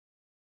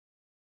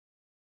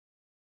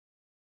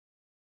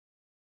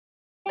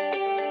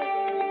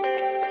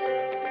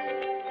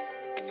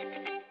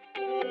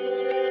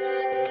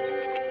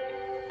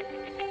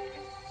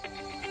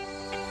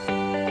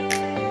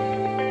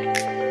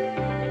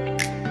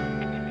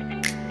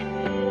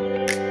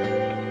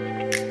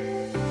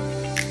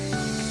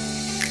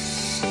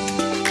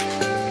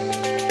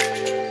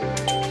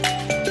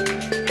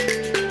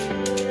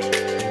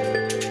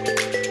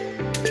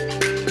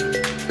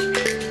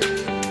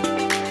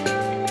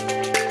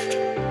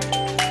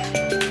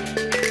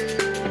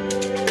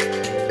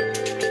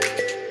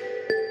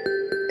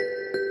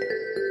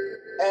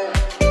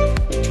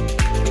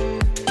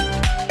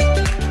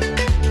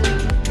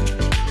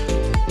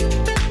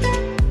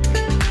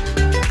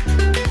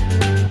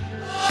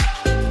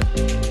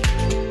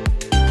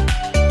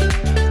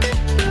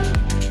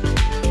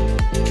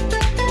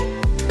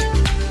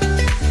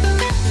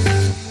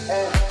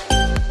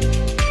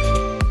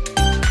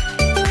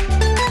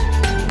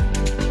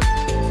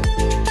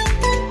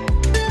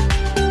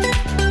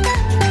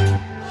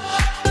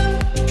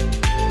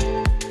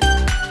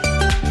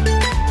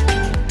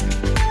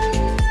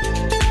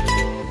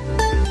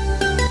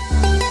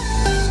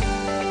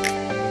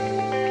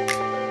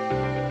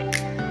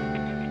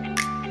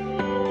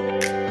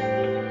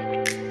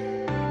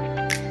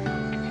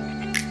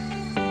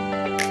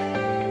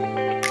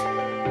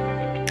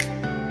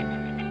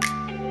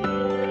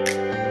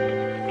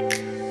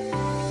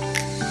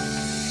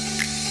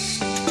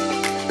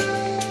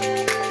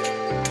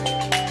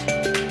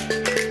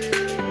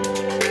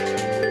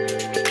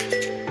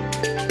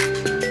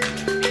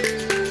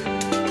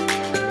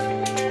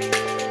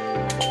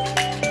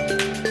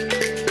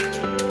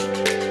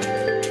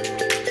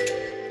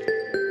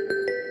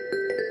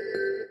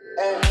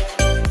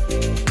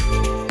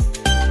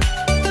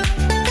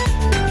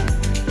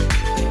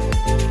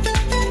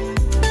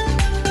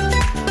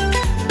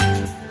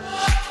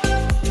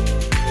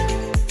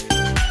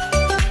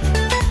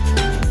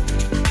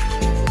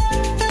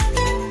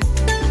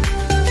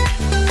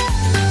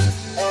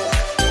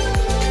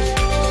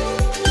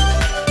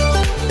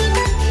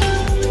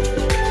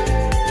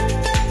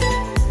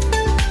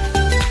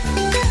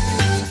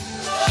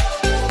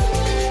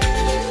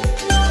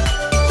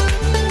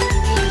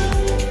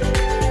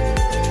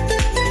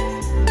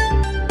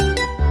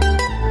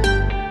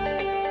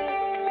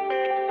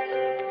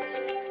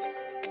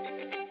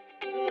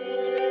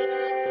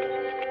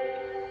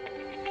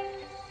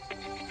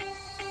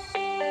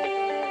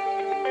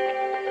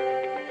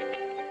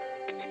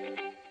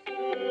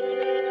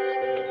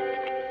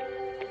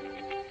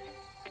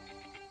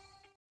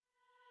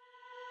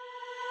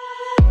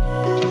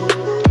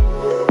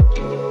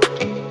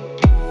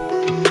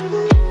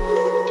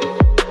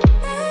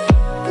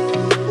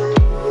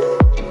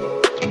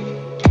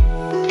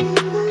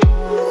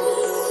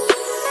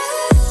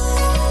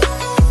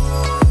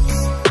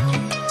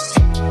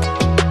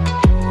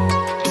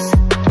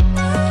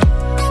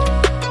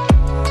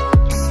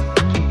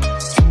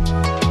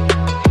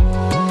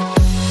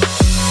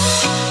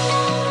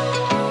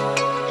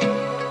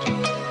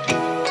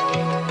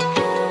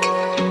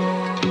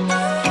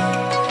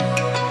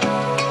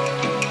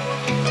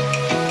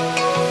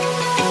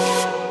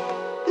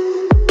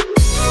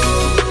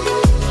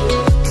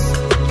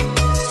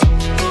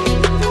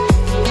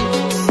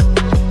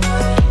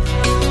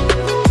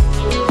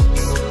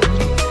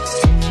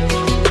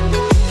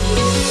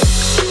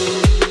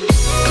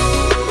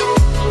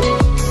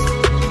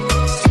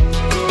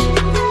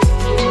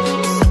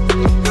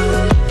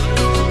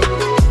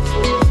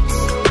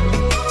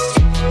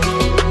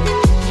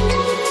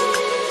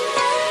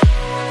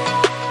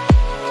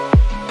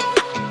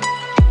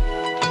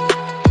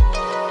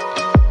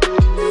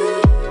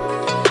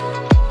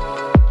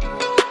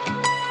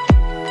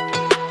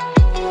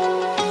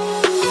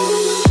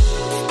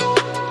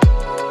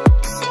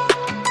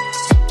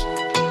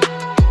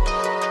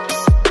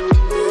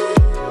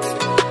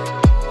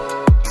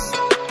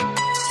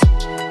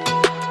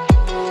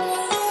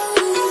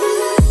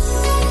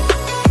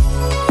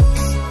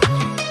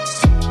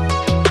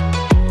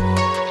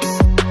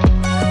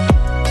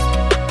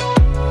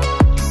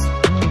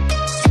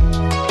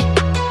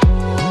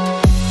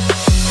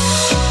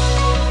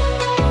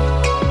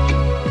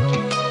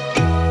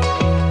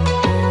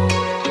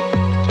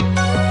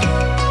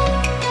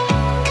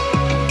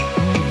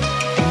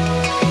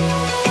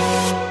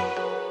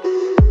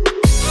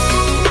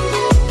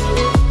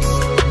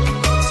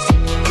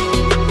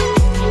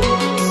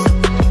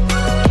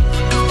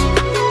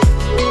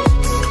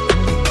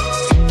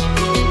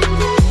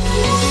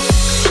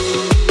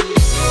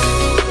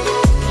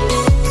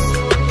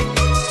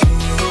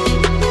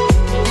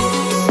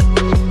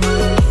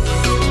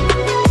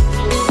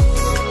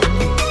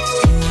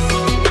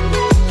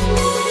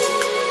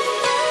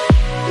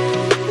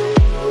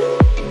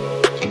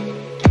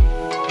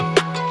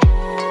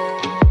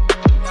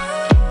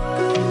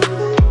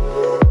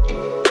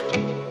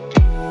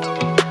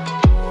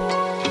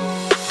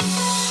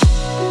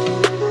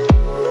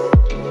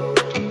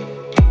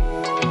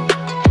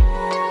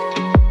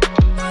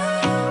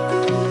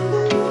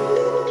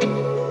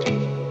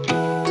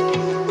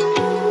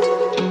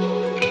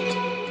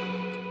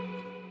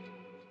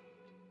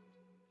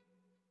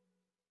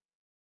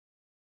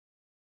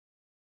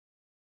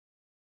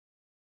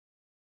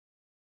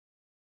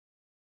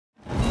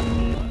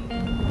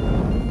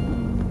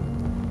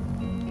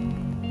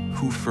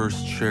Who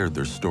first shared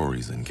their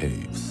stories in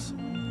caves?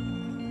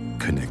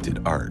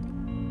 Connected art,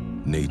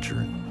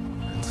 nature,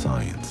 and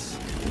science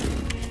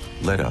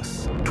led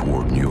us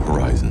toward new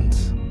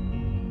horizons.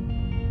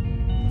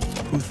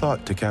 Who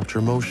thought to capture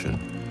motion?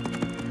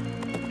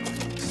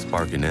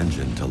 Spark an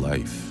engine to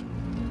life.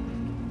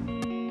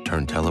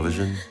 Turn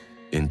television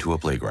into a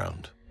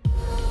playground.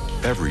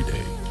 Every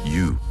day,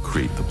 you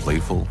create the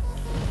playful,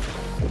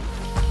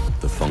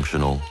 the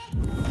functional,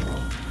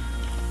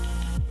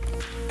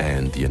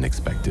 and the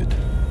unexpected.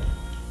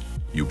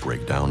 You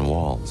break down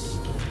walls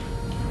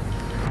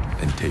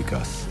and take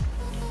us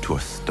to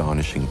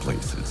astonishing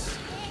places.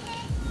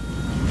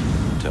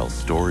 Tell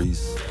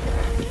stories,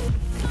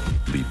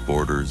 leap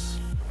borders,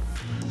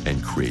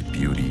 and create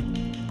beauty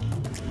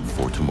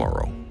for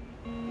tomorrow.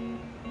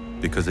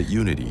 Because at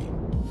Unity,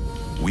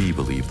 we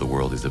believe the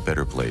world is a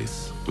better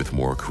place with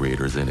more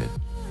creators in it,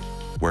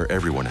 where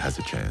everyone has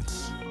a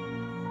chance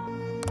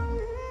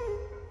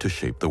to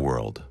shape the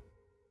world.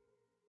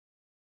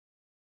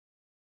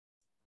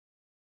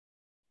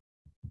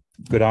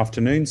 Good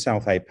afternoon,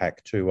 South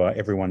APAC, to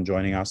everyone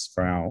joining us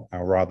for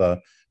our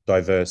rather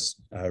diverse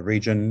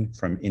region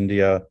from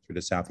India through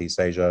to Southeast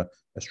Asia,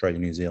 Australia,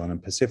 New Zealand,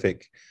 and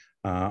Pacific.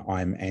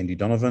 I'm Andy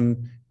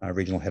Donovan,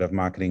 Regional Head of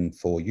Marketing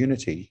for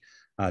Unity.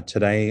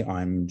 Today,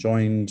 I'm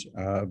joined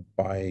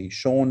by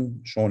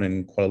Sean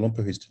in Kuala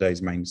Lumpur, who's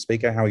today's main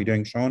speaker. How are you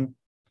doing, Sean?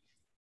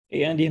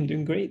 Hey, Andy, I'm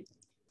doing great.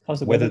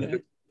 How's the weather there?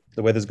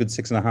 The weather's good,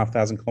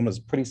 6,500 kilometers.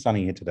 Pretty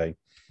sunny here today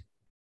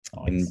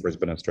in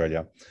Brisbane,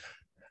 Australia.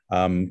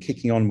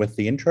 Kicking on with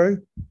the intro.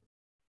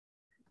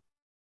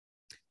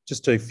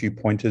 Just a few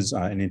pointers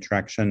and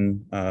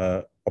interaction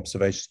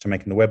observations to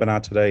make in the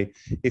webinar today.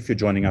 If you're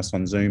joining us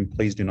on Zoom,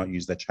 please do not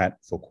use the chat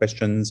for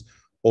questions.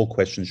 All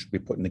questions should be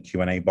put in the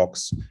Q&A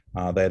box.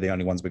 They're the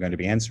only ones we're going to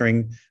be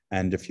answering.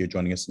 And if you're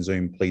joining us on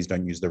Zoom, please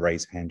don't use the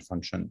raise hand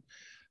function.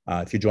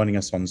 If you're joining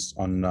us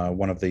on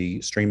one of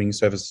the streaming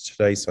services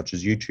today, such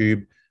as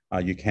YouTube,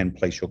 you can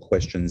place your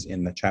questions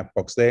in the chat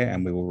box there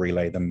and we will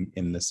relay them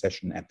in the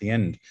session at the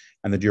end.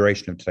 And the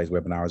duration of today's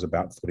webinar is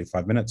about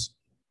 45 minutes.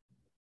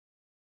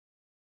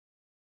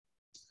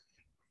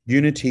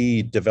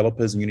 Unity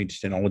developers and Unity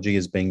technology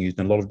is being used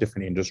in a lot of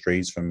different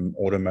industries, from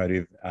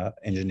automotive,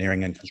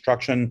 engineering and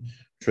construction,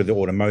 through the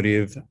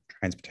automotive,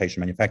 transportation,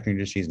 manufacturing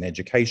industries, and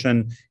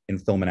education, in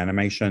film and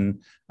animation,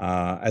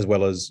 as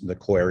well as the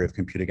core area of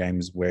computer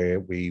games where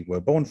we were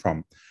born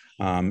from.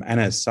 And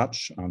as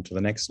such, to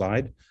the next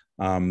slide,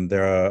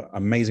 there are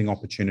amazing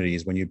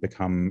opportunities when you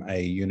become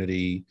a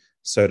Unity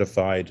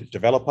certified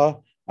developer,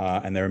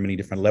 and there are many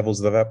different levels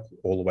of that,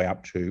 all the way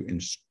up to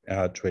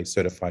a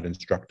certified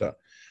instructor.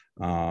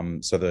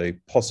 So the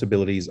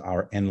possibilities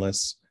are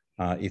endless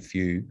if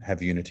you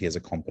have Unity as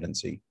a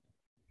competency.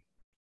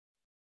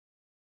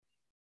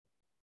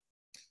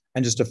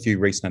 And just a few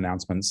recent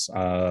announcements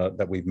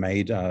that we've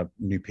made,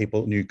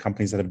 new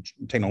companies that have,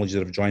 technologies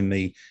that have joined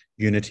the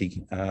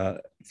Unity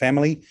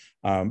family.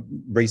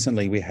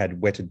 Recently, we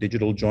had Weta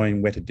Digital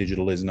join. Weta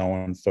Digital is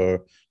known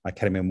for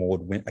Academy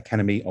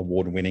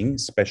Award winning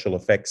special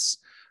effects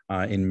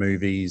in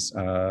movies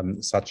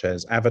such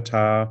as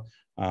Avatar,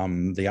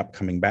 the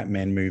upcoming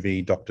Batman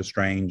movie, Doctor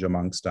Strange,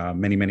 amongst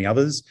many, many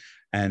others.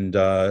 And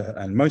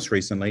most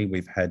recently,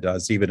 we've had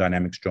Ziva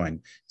Dynamics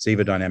join.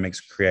 Ziva Dynamics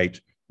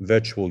create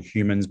virtual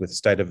humans with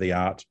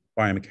state-of-the-art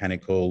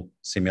biomechanical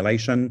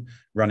simulation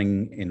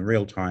running in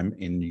real time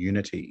in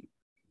Unity.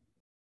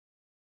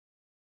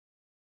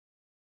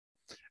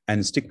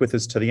 And stick with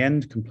us to the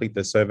end, complete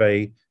the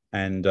survey,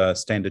 and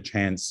stand a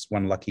chance.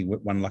 One lucky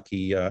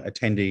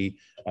attendee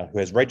who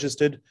has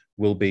registered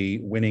will be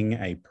winning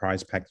a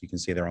prize pack. You can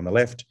see there on the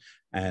left.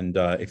 And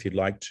if you'd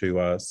like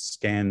to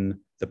scan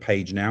the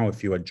page now,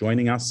 if you are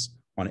joining us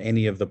on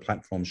any of the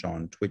platforms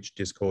shown, Twitch,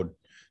 Discord,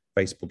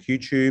 Facebook,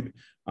 YouTube.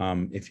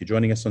 If you're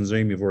joining us on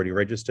Zoom, you've already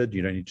registered.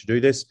 You don't need to do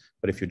this.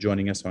 But if you're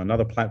joining us on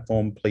another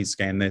platform, please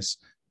scan this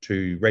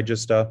to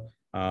register.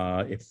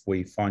 If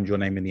we find your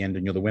name in the end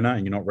and you're the winner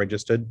and you're not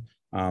registered,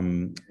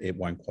 it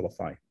won't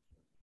qualify.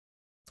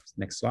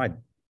 Next slide.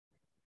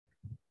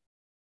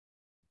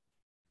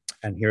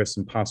 And here are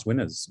some past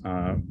winners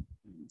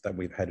that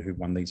we've had who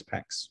won these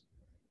packs.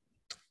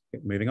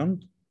 Moving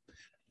on.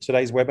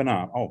 Today's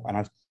webinar. Oh, and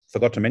I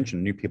forgot to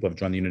mention, new people have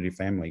joined the Unity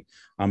family.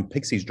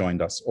 PiXYZ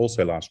joined us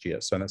also last year.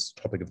 So that's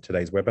the topic of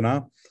today's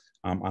webinar,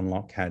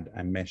 unlock CAD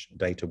and mesh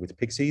data with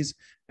PiXYZ.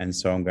 And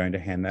so I'm going to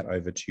hand that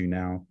over to you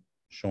now,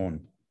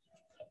 Sean.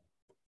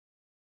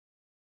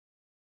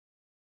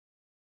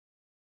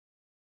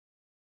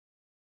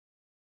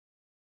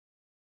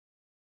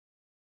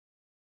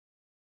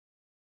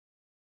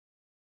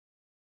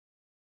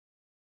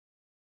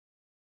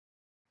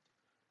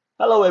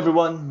 Hello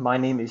everyone, my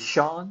name is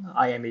Sean.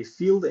 I am a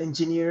field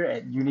engineer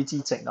at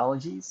Unity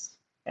Technologies.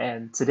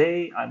 And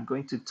today I'm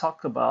going to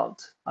talk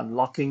about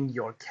unlocking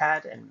your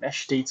CAD and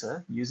mesh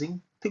data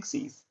using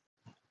PiXYZ.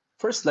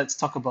 First, let's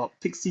talk about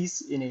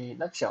PiXYZ in a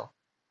nutshell.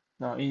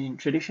 Now, in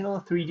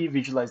traditional 3D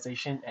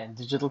visualization and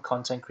digital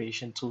content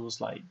creation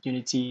tools like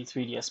Unity,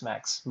 3ds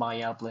Max,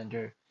 Maya,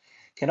 Blender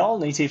can all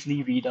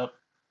natively read up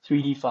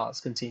 3D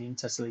files containing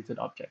tessellated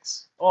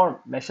objects,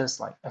 or meshes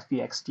like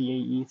FBX,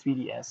 DAE,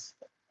 3DS,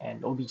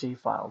 and OBJ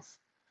files.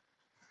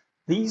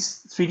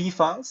 These 3D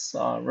files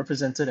are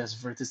represented as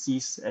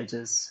vertices,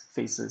 edges,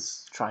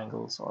 faces,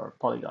 triangles, or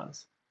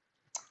polygons.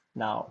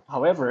 Now,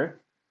 however,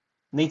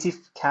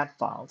 native CAD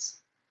files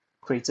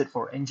created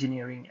for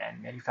engineering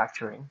and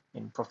manufacturing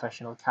in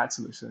professional CAD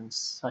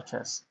solutions such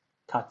as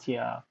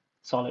CATIA,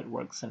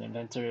 SolidWorks, and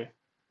Inventor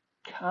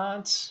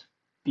can't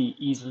be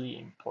easily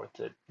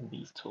imported in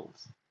these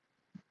tools.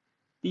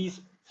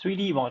 These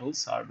 3D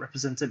models are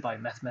represented by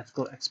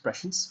mathematical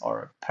expressions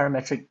or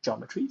parametric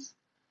geometries.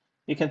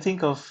 You can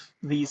think of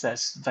these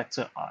as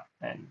vector art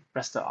and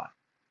raster art,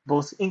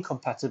 both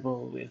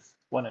incompatible with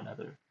one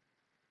another.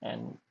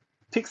 And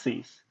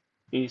PiXYZ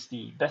is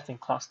the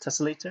best-in-class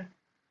tessellator,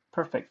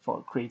 perfect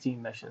for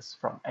creating meshes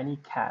from any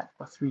CAD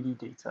or 3D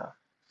data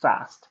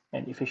fast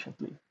and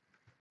efficiently.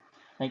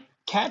 Like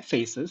CAD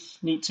faces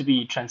need to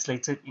be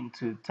translated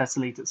into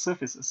tessellated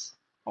surfaces,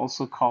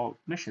 also called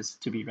meshes,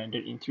 to be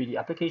rendered in 3D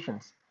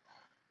applications.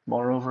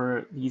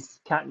 Moreover, these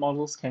CAD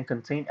models can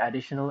contain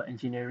additional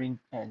engineering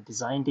and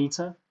design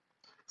data,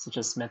 such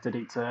as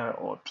metadata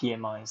or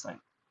PMIs like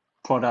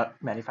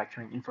product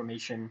manufacturing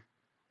information.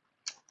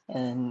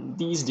 And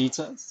these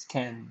data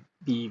can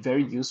be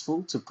very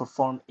useful to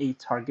perform a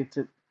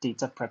targeted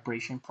data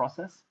preparation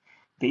process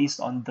based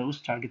on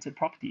those targeted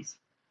properties.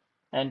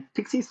 And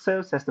PiXYZ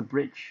serves as the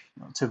bridge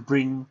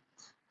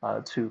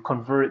to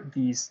convert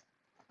these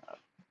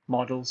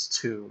models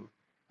to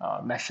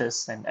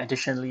meshes and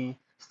additionally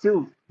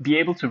still be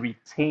able to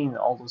retain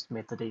all those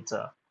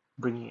metadata,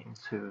 bringing it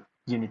into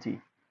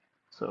Unity.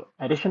 So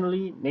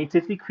additionally,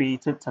 natively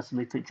created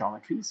tessellated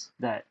geometries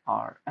that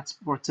are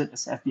exported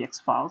as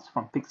FBX files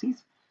from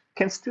PiXYZ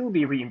can still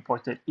be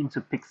re-imported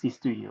into PiXYZ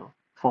Studio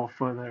for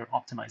further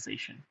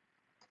optimization.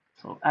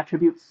 So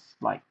attributes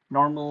like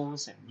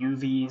normals and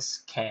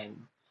UVs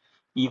can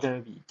either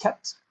be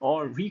kept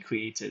or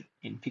recreated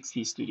in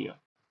PiXYZ Studio.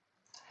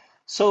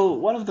 So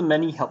one of the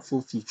many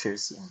helpful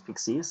features in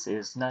PiXYZ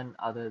is none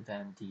other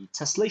than the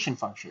tessellation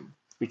function,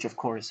 which of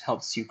course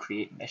helps you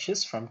create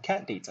meshes from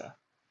CAD data.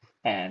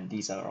 And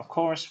these are, of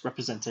course,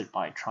 represented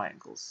by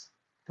triangles.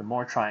 The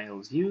more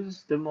triangles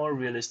used, the more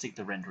realistic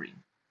the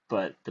rendering,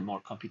 but the more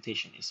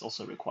computation is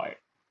also required.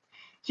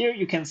 Here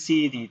you can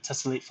see the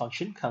tessellate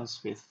function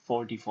comes with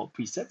 4 default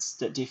presets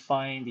that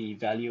define the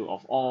value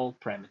of all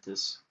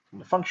parameters from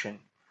the function,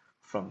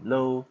 from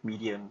low,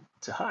 medium,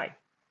 to high.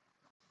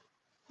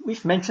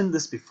 We've mentioned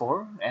this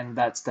before, and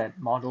that's that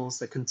models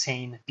that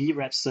contain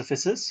BREP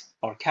surfaces,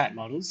 or CAD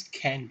models,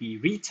 can be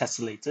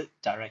retessellated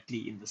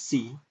directly in the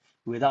scene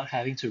without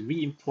having to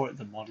re-import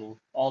the model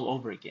all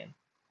over again.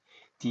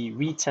 The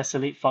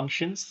retessellate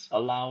functions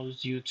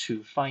allows you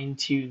to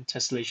fine-tune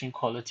tessellation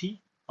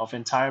quality of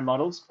entire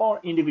models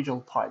or individual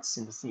parts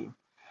in the scene.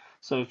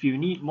 So if you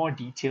need more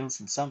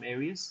details in some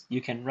areas,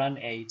 you can run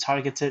a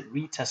targeted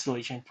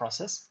retessellation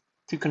process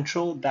to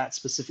control that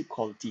specific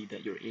quality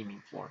that you're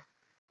aiming for.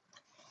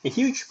 A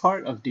huge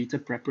part of data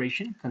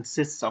preparation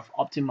consists of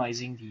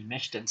optimizing the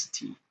mesh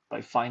density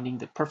by finding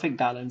the perfect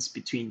balance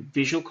between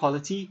visual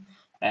quality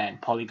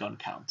and polygon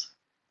count.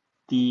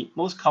 The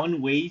most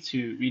common way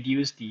to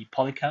reduce the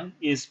poly count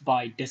is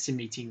by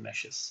decimating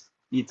meshes,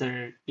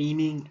 either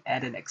aiming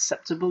at an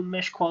acceptable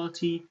mesh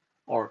quality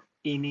or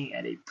aiming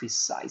at a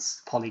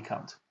precise poly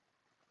count.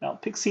 Now,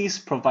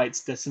 PiXYZ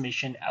provides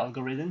decimation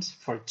algorithms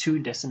for 2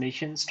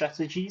 decimation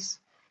strategies: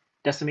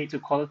 decimate to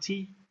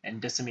quality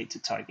and decimate to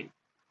target.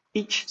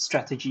 Each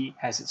strategy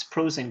has its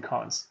pros and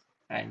cons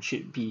and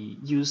should be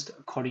used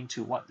according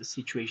to what the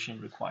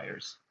situation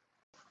requires.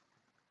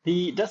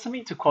 The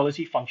decimate to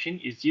quality function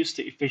is used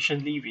to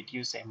efficiently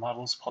reduce a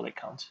model's poly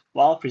count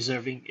while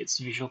preserving its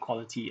visual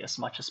quality as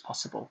much as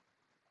possible.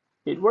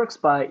 It works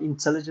by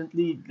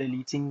intelligently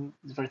deleting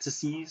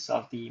vertices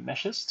of the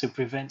meshes to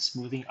prevent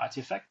smoothing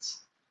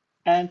artifacts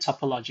and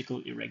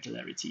topological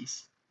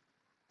irregularities.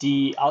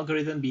 The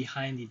algorithm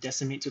behind the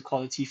decimate to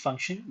quality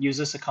function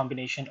uses a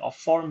combination of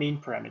 4 main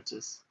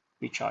parameters,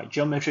 which are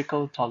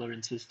geometrical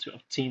tolerances to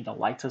obtain the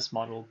lightest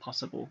model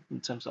possible in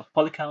terms of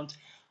poly count,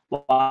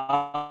 while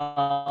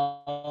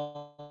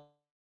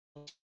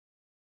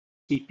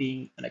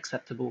keeping an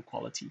acceptable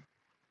quality.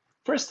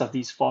 First of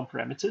these 4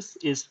 parameters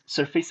is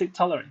surfacic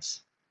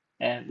tolerance,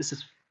 and this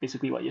is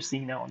basically what you're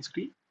seeing now on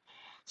screen.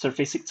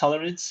 Surfacic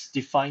tolerance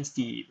defines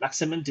the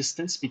maximum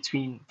distance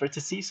between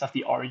vertices of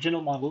the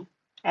original model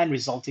and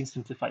resulting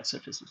simplified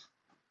surfaces.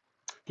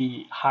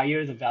 The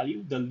higher the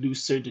value, the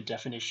looser the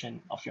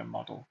definition of your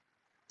model.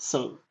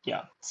 So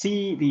yeah,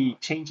 see the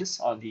changes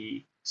on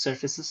the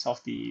surfaces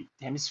of the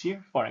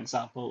hemisphere, for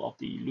example, of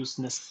the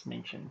looseness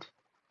mentioned.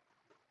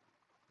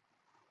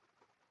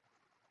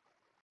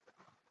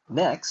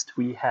 Next,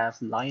 we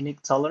have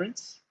Lineic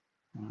tolerance.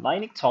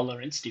 Lineic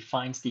tolerance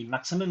defines the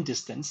maximum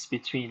distance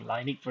between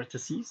Lineic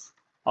vertices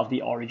of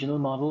the original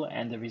model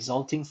and the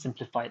resulting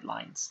simplified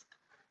lines.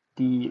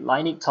 The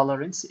Lineic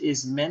tolerance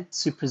is meant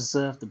to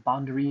preserve the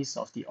boundaries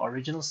of the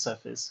original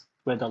surface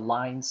where the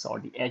lines or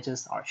the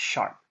edges are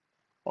sharp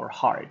or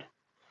hard.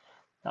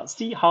 Now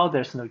see how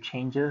there's no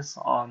changes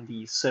on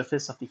the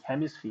surface of the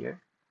hemisphere,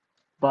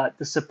 but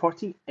the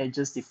supporting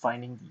edges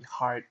defining the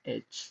hard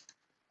edge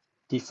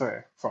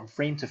differ from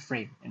frame to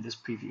frame in this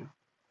preview.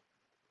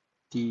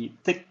 The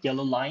thick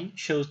yellow line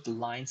shows the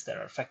lines that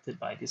are affected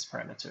by this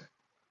parameter.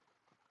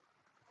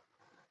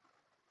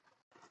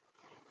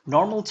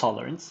 Normal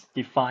tolerance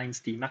defines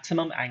the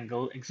maximum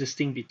angle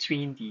existing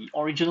between the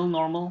original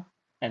normal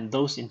and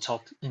those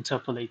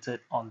interpolated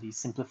on the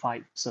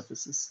simplified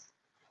surfaces.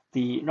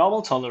 The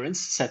normal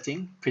tolerance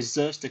setting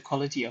preserves the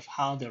quality of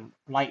how the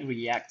light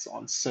reacts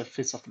on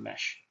surface of the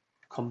mesh.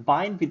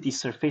 Combined with the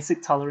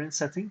surfacic tolerance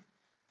setting,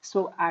 this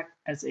will act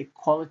as a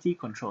quality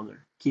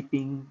controller,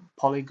 keeping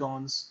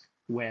polygons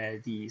where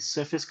the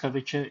surface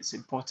curvature is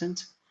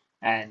important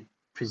and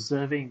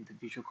preserving the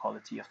visual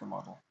quality of the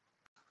model.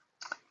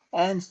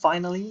 And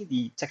finally,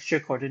 the texture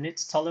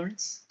coordinates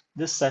tolerance.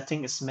 This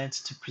setting is meant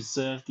to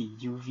preserve the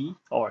UV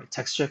or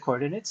texture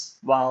coordinates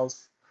while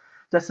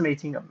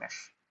decimating a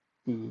mesh.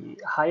 The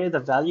higher the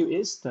value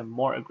is, the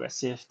more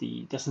aggressive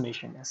the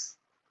decimation is.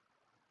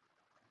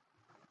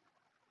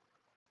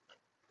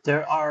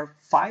 There are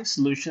 5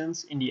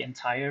 solutions in the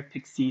entire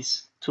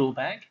PiXYZ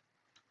toolbag: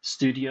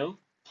 Studio,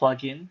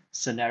 Plugin,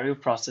 Scenario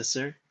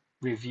Processor,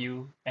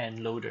 Review, and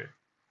Loader.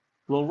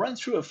 We'll run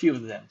through a few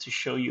of them to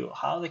show you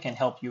how they can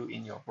help you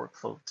in your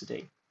workflow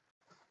today.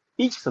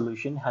 Each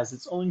solution has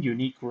its own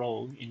unique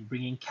role in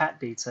bringing CAD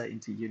data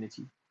into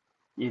Unity,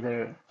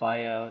 either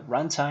via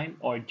runtime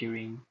or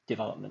during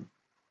development.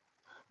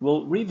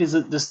 We'll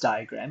revisit this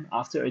diagram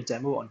after a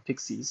demo on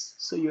PiXYZ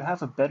so you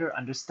have a better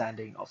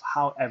understanding of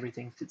how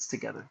everything fits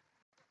together.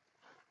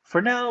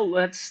 For now,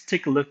 let's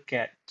take a look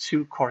at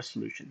 2 core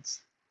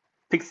solutions,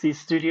 PiXYZ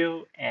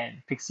Studio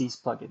and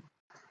PiXYZ Plugin.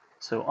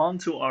 So on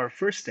to our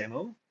first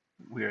demo,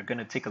 we're going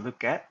to take a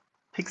look at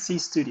PiXYZ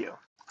Studio.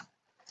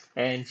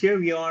 And here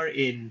we are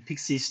in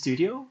PiXYZ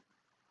Studio.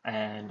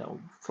 And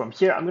from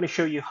here, I'm going to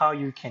show you how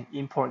you can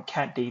import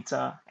CAD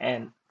data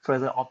and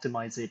further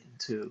optimize it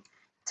into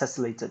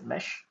tessellated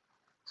mesh.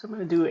 So I'm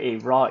going to do a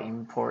raw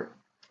import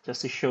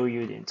just to show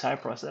you the entire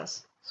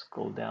process.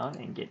 Scroll down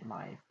and get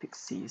my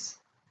PiXYZ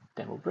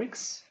demo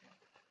bricks.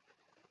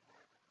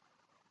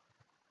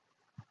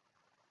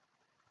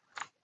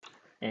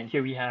 And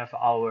here we have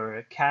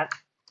our CAD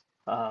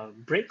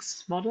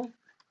bricks model.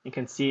 You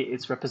can see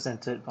it's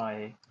represented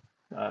by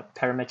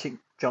parametric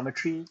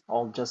geometry,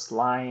 all just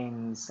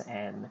lines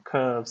and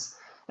curves.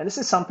 And this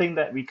is something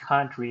that we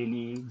can't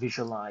really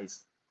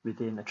visualize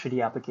within a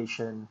 3D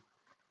application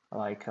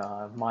like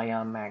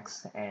Maya,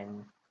 Max,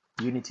 and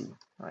Unity.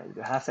 Right?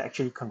 You have to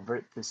actually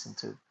convert this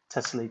into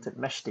tessellated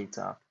mesh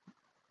data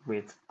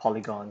with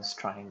polygons,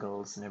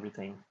 triangles, and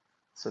everything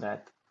so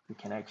that we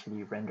can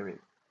actually render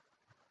it.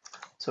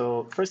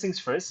 So first things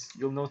first,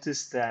 you'll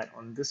notice that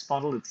on this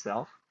model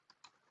itself,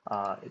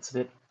 it's a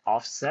bit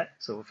offset,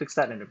 so we'll fix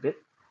that in a bit.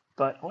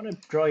 But I want to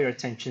draw your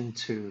attention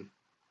to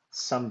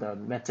some of the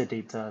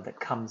metadata that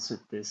comes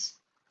with this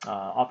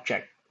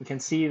object. You can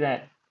see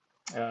that,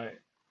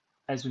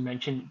 as we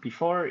mentioned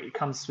before, it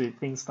comes with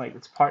things like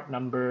its part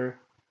number,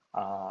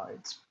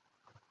 its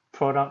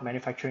product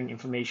manufacturing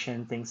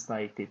information, things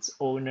like its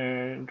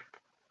owner,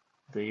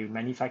 the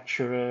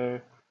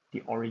manufacturer,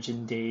 the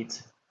origin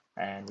date,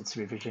 and its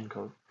revision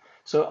code.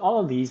 So all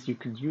of these, you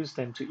could use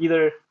them to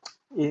either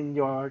in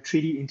your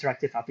 3D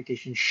interactive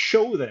application,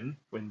 show them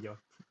when your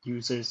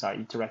users are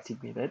interacting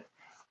with it,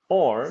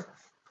 or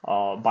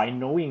by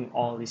knowing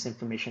all this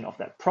information of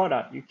that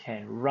product, you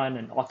can run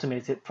an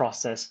automated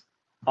process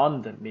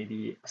on them,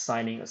 maybe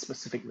assigning a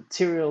specific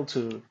material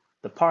to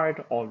the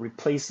part or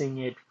replacing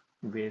it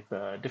with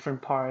a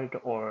different part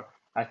or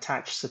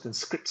attach certain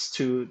scripts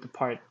to the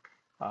part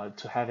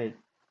to have it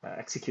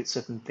execute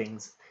certain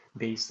things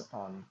based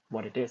on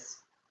what it is,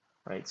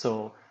 right?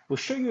 So we'll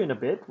show you in a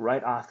bit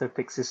right after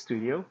PiXYZ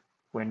Studio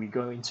when we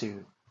go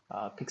into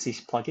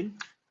PiXYZ plugin.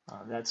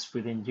 That's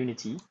within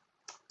Unity,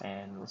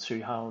 and we'll show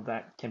you how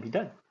that can be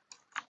done.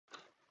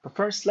 But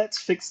first, let's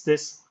fix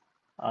this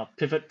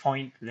pivot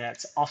point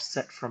that's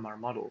offset from our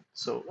model.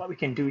 So what we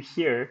can do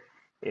here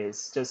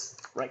is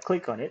just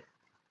right-click on it,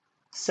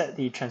 set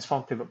the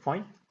transform pivot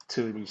point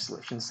to the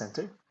selection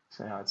center.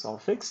 So now it's all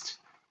fixed.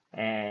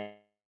 And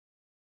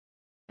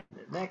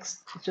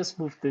next, just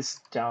move this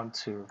down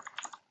to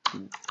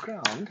the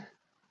ground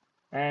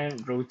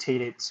and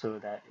rotate it so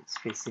that it's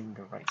facing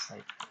the right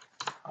side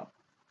up.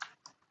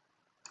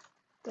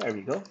 There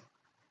we go.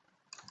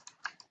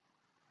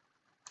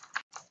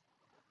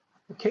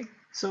 Okay,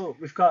 so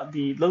we've got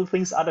the little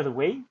things out of the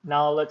way.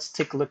 Now let's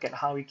take a look at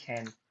how we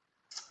can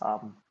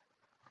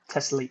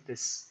tessellate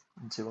this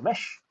into a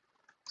mesh.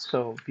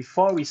 So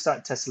before we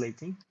start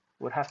tessellating,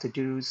 we'll have to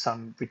do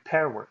some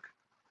repair work.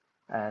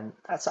 And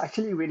that's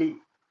actually really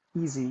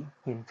easy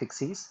in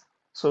PiXYZ.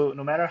 So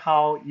no matter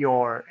how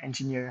your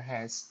engineer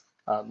has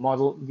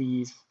modeled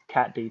these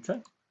CAD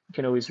data, you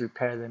can always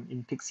repair them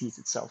in PiXYZ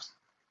itself.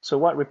 So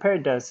what repair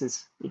does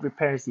is it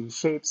repairs the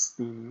shapes,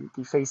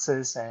 the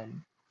faces,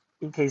 and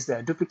in case there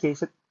are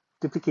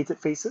duplicated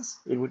faces,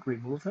 it would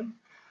remove them.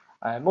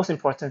 Most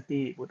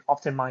importantly, it would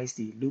optimize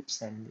the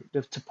loops and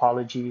the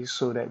topology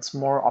so that it's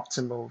more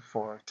optimal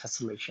for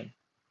tessellation.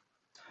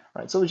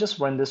 All right, so we'll just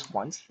run this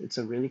once. It's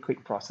a really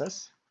quick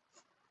process.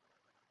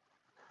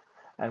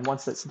 And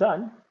once that's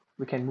done,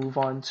 we can move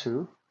on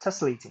to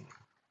tessellating.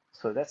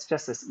 So that's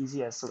just as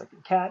easy as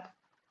selecting CAD,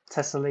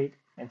 tessellate,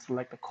 and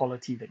select the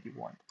quality that you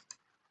want.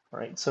 All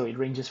right, so it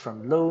ranges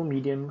from low,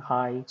 medium,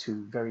 high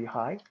to very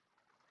high.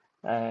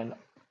 And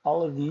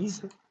all of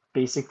these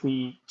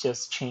basically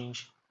just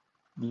change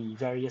the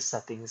various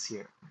settings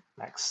here.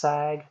 Max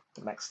sag,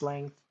 the max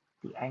length,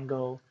 the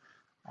angle,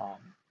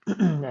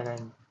 and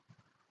then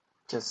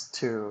just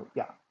to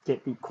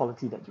get the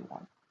quality that you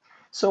want.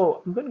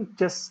 So I'm going to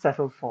just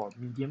settle for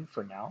medium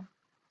for now,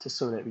 just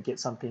so that we get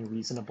something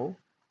reasonable.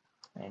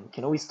 And you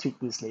can always tweak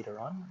this later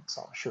on,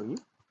 so I'll show you.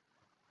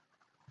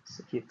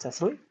 So hit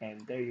tessellate,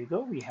 and there you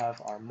go. We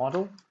have our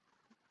model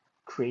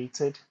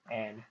created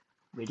and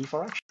ready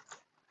for action.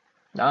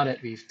 Now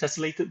that we've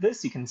tessellated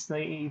this, you can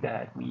see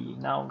that we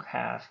now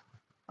have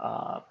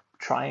a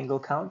triangle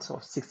count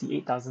of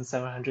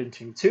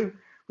 68,722.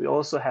 We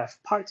also have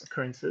parts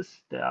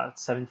occurrences. There are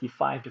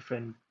 75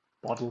 different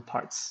model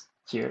parts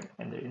here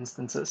and their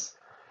instances.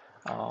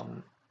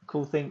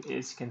 Cool thing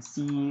is you can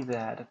see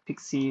that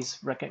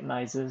PiXYZ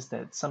recognizes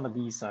that some of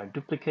these are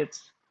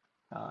duplicates.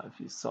 If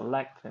you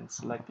select and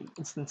select the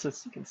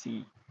instances, you can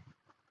see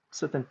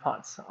certain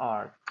parts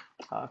are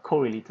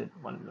correlated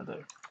one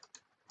another.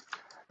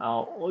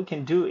 What we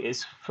can do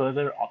is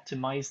further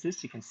optimize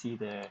this. You can see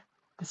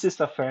this is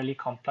a fairly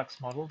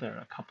complex model.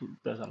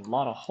 There's a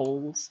lot of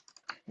holes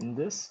in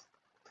this.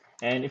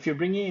 And if you're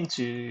bringing it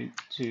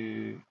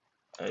into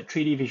a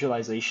 3D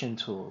visualization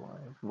tool,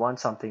 if you want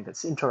something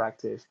that's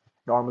interactive,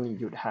 normally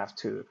you'd have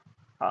to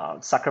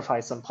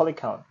sacrifice some poly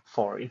count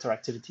for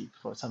interactivity,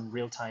 for some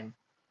real-time,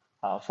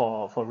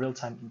 for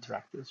real-time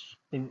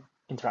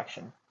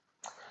interaction.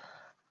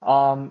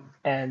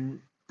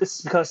 And this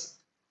is because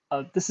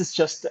this is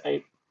just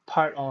a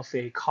part of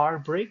a car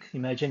brake.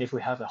 Imagine if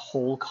we have a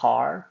whole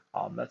car,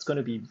 that's going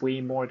to be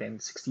way more than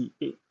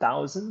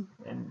 68,000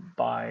 and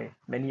by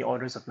many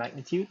orders of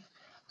magnitude.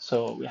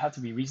 So we have to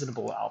be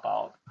reasonable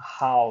about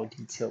how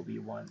detailed we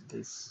want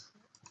this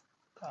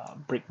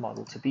brake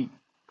model to be,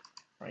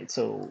 right?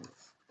 So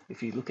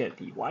if you look at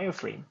the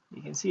wireframe,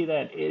 you can see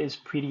that it is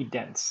pretty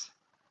dense.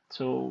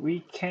 So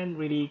we can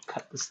really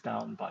cut this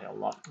down by a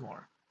lot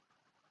more.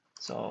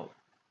 So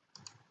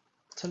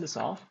turn this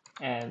off,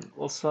 and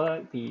we'll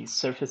select the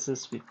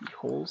surfaces with the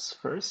holes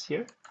first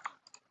here.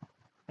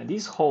 And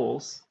these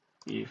holes,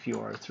 if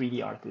you're a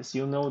 3D artist,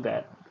 you'll know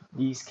that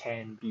these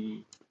can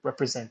be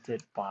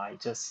represented by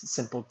just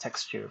simple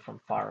texture from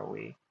far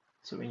away.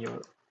 So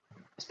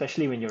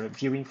especially when you're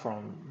viewing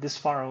from this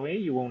far away,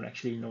 you won't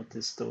actually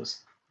notice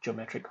those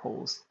geometric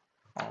holes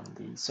on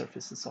the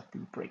surfaces of the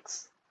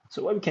brakes.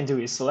 So what we can do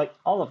is select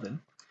all of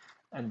them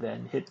and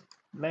then hit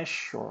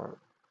mesh or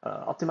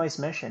optimize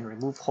mesh and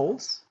remove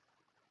holes.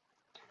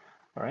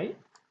 All right,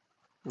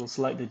 we'll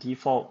select the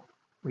default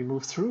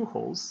remove through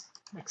holes,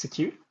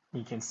 execute.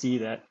 You can see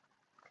that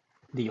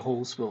the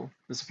holes will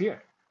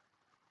disappear.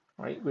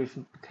 All right, we've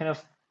kind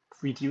of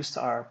reduced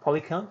our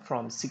poly count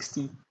from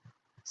 60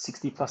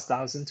 plus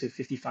thousand to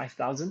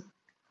 55,000.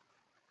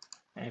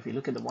 And if we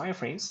look at the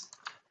wireframes,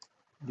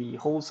 the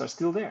holes are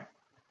still there,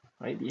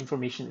 right? The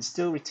information is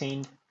still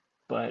retained,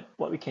 but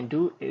what we can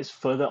do is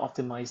further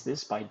optimize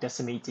this by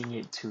decimating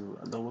it to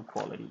a lower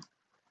quality,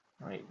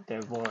 right?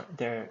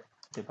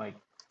 Thereby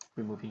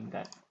removing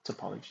that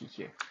topology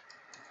here.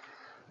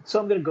 So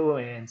I'm going to go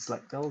and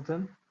select all of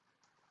them,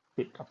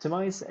 hit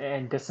optimize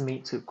and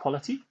decimate to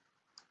quality.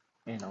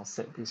 And I'll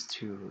set this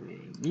to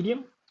a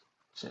medium,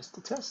 just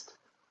to test.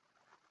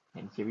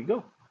 And here we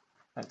go.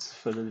 That's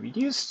further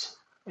reduced.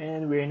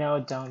 And we're now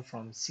down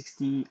from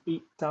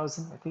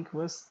 68,000, I think it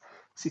was,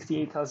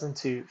 68,000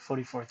 to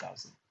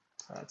 44,000.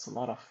 So that's a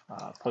lot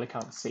of poly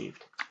count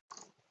saved.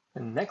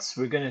 And next,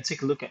 we're going to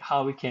take a look at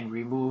how we can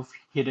remove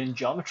hidden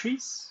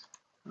geometries.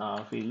 Now,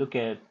 if we look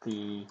at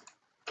the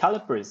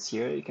calipers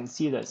here, you can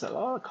see there's a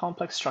lot of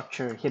complex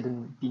structure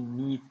hidden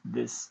beneath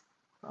this,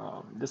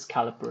 this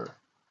caliper,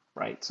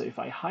 right? So if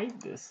I hide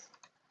this,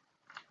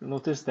 you'll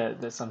notice that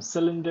there's some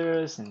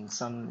cylinders and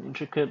some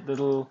intricate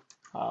little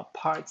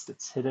parts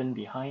that's hidden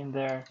behind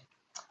there.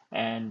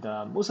 And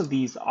most of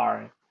these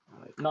are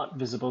not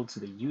visible to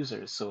the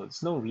user, so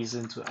it's no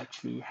reason to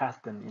actually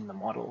have them in the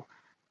model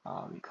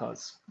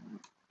because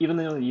even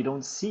though you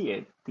don't see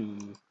it,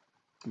 the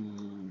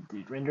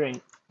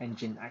rendering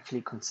engine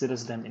actually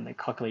considers them in the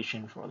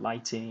calculation for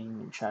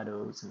lighting,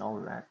 shadows, and all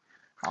of that.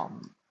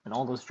 And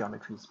all those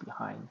geometries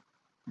behind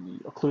the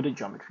occluded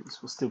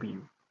geometries will still be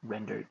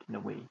rendered in a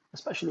way,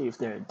 especially if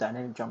they're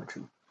dynamic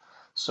geometry.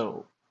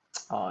 So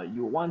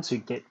you want to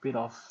get rid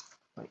of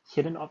like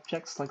hidden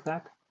objects like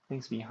that,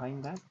 things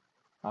behind that.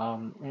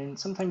 And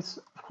sometimes,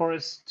 of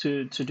course,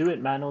 to do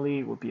it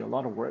manually would be a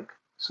lot of work.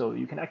 So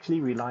you can actually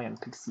rely on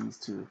PiXYZ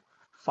to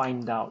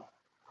find out,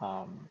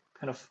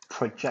 kind of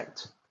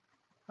project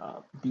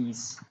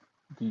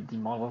the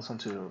models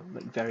onto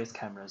like various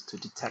cameras to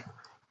detect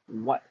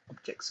what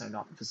objects are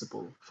not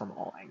visible from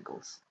all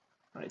angles.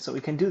 All right, so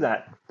we can do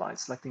that by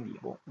selecting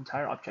the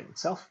entire object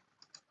itself,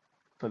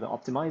 further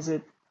optimize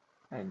it,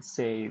 and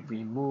say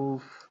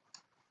remove,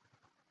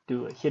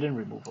 do a hidden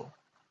removal.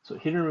 So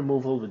hidden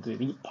removal will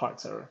delete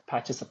parts or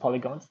patches of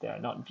polygons that are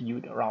not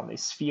viewed around a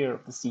sphere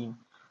of the scene.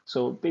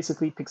 So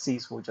basically,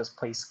 PiXYZ will just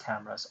place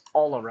cameras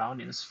all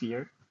around in a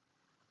sphere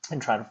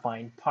and try to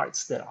find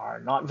parts that are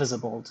not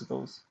visible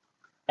to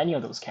any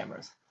of those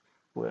cameras.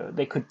 Where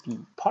they could be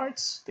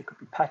parts, they could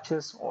be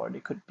patches, or they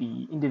could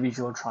be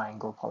individual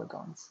triangle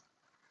polygons.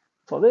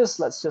 For this,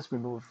 let's just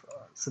remove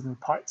certain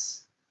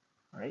parts,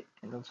 all right?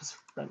 And we'll just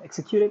run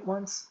execute it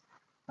once.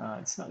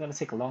 It's not going to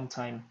take a long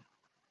time.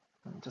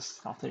 And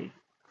just after a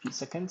few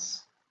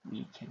seconds,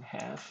 we can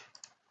have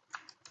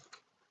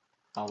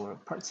our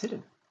parts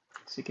hidden.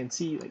 So you can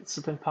see like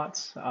certain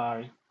parts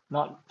are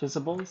not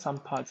visible, some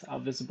parts are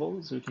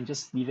visible, so we can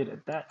just leave it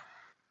at that.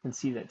 You can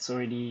see that it's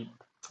already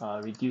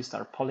reduced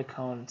our poly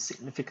count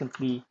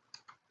significantly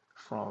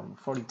from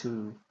 40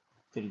 to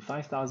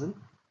 35,000,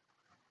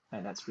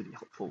 and that's really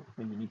helpful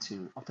when you need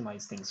to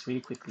optimize things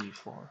really quickly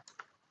for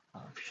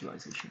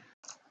visualization.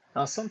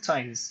 Now,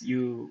 sometimes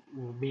you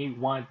may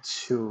want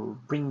to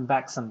bring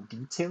back some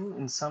detail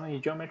in some of your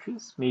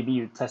geometries. Maybe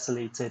you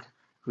tessellated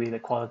with a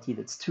quality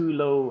that's too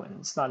low and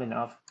it's not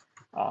enough.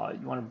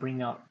 You want to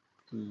bring out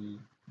the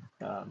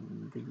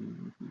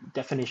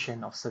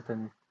definition of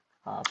certain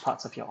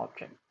parts of your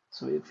object.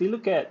 So if we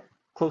look at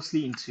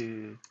closely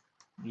into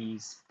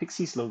these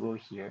PiXYZ logo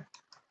here,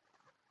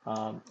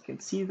 you can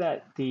see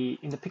that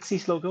in the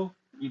PiXYZ logo,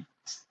 it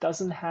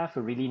doesn't have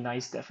a really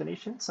nice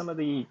definition. Some of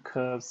the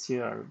curves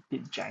here are a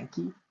bit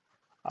janky,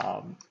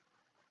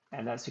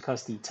 and that's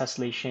because the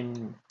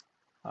tessellation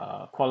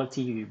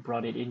quality we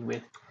brought it in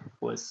with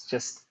was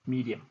just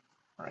medium.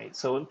 All right,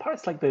 so in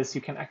parts like this,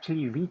 you can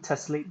actually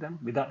retessellate them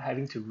without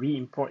having to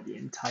re-import the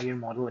entire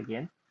model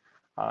again.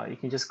 You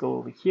can just go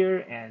over here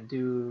and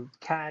do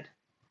CAD,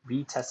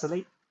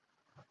 retessellate,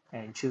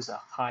 and choose a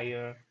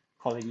higher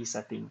quality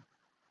setting,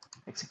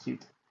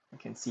 execute. You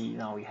can see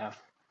now we have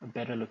a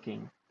better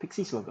looking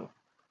PiXYZ logo.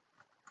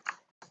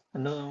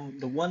 And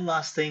the one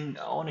last thing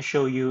I want to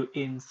show you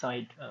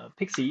inside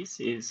PiXYZ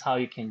is how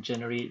you can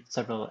generate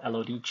several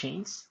LOD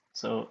chains.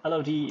 So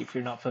LOD, if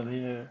you're not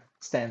familiar,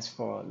 stands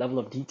for level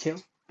of detail.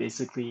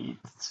 Basically,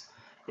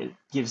 it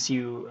gives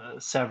you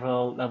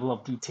several level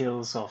of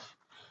details of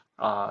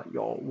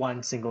your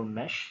one single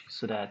mesh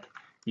so that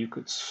you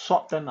could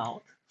swap them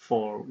out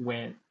for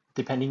when,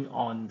 depending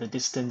on the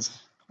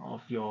distance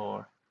of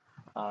your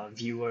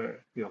viewer,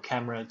 your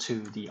camera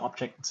to the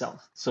object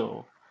itself.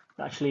 So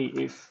actually,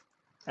 if,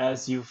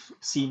 as you've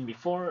seen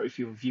before, if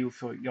you view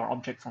for your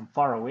object from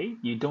far away,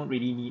 you don't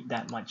really need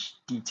that much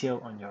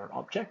detail on your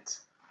object.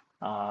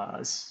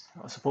 As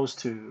opposed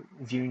to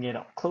viewing it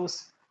up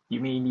close, you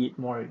may need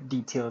more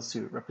details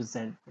to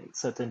represent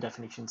certain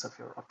definitions of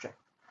your object.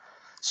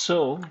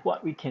 So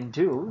what we can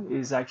do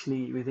is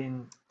actually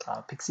within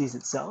PiXYZ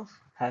itself,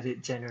 have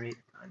it generate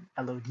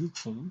an LOD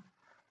chain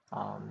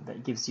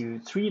that gives you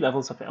 3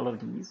 levels of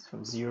LODs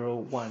from 0,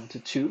 1 to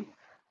 2,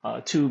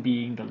 2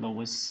 being the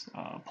lowest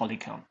poly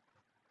count.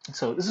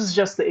 So this is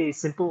just a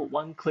simple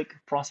one-click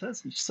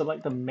process. You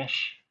select the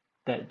mesh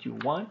that you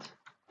want,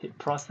 hit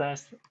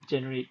process,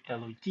 generate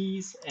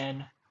LODs,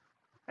 and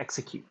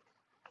execute.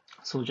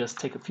 So just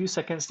take a few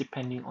seconds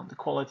depending on the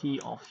quality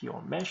of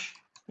your mesh.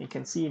 You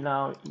can see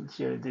now in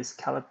here this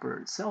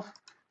caliper itself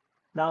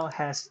now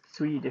has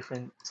 3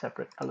 different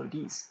separate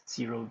LODs,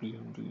 0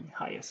 being the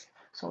highest.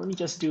 So let me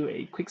just do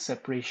a quick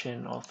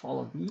separation of all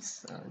of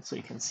these so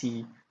you can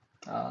see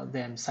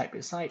them side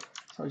by side.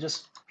 So I'll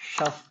just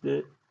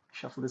shuffle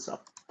this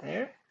up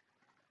there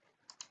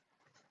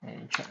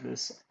and check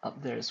this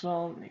up there as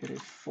well,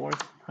 negative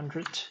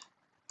 400.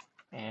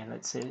 And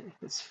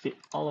let's fit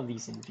all of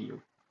these in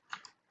view.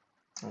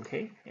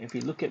 Okay, and if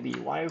we look at the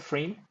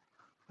wireframe,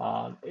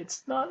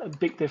 it's not a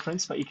big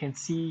difference, but you can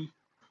see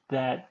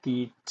that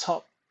the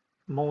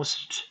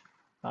topmost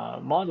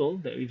model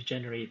that we've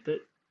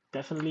generated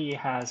definitely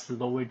has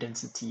lower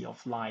density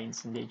of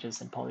lines and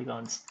edges and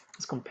polygons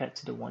as compared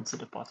to the ones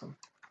at the bottom.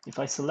 If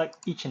I select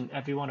each and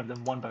every one of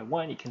them one by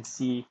one, you can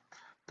see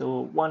the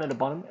one at the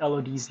bottom,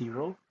 LOD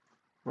 0.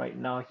 Right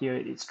now here,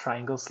 its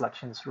triangle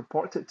selection is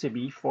reported to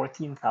be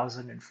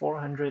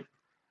 14,400.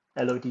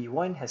 LOD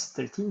 1 has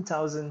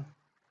 13,000,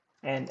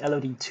 and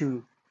LOD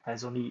 2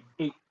 has only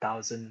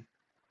 8,000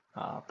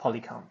 poly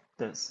count.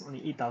 There's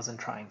only 8,000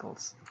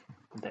 triangles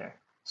there.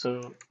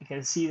 So you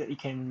can see that you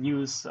can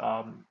use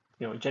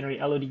generate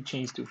LOD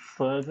chains to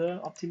further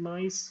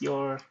optimize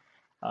your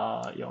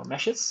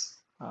meshes.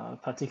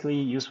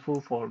 Particularly useful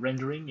for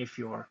rendering if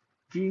you're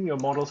viewing your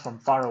models from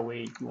far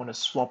away. You want to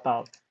swap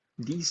out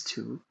these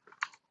two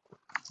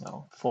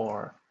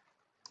for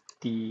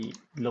the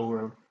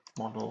lower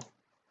model,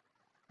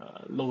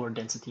 lower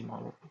density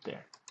model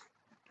there.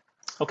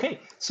 Okay,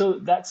 so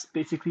that's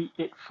basically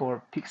it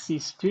for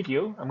PiXYZ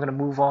Studio. I'm going to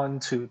move on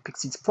to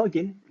PiXYZ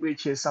plugin,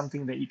 which is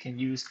something that you can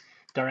use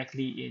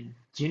directly in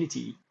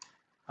Unity.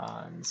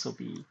 And this will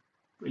be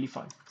really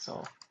fun.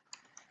 So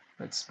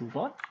let's move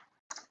on.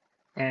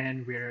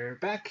 And we're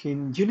back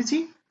in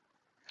Unity.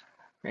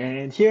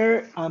 And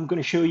here I'm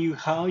going to show you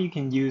how you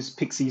can use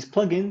PiXYZ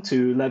plugin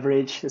to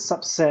leverage a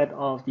subset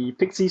of the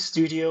PiXYZ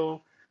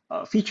Studio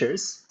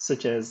features,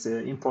 such as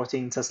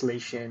importing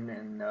tessellation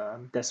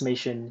and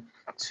decimation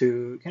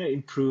to kind of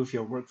improve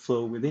your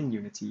workflow within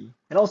Unity,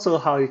 and also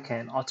how you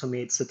can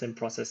automate certain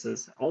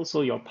processes,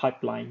 also your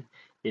pipeline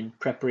in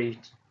preparing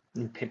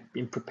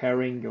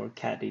your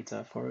CAD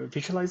data for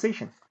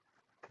visualization.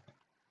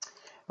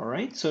 All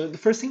right, so the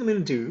first thing I'm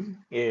going to do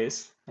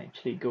is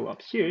actually go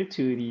up here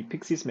to the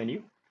PiXYZ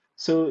menu.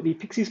 So the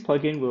PiXYZ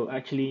plugin will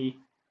actually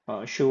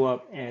show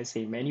up as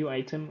a menu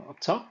item up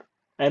top,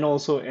 and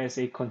also as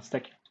a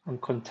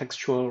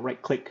contextual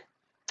right-click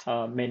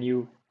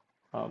menu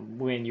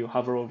when you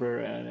hover over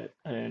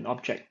an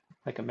object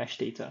like a mesh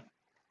data.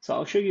 So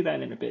I'll show you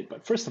that in a bit,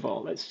 but first of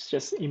all, let's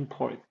just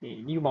import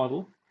a new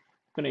model.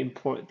 I'm going to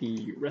import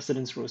the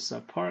Residence Rosa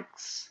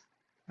Parks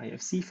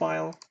IFC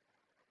file.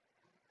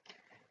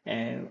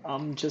 And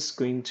I'm just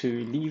going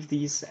to leave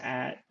these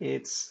at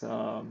its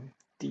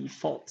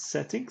default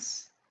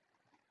settings.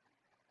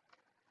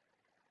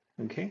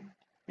 Okay,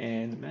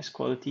 and mesh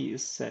quality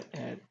is set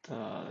at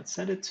let's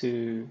set it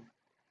to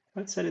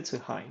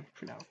high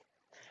for now,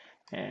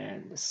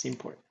 and let's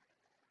import.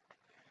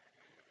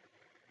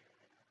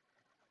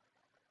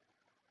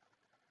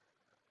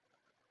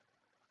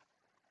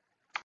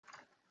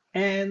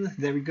 And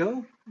there we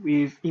go.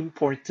 We've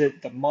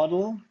imported the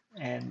model,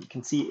 and you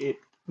can see it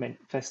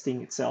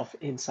manifesting itself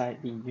inside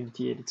the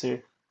Unity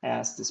editor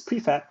as this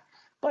prefab,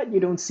 but you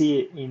don't see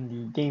it in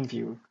the game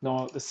view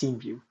nor the scene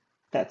view.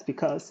 That's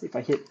because if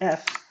I hit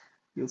F,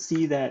 you'll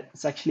see that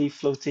it's actually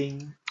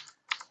floating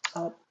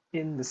up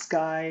in the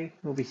sky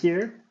over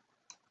here,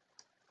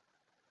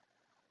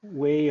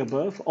 way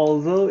above.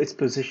 Although its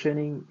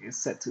positioning is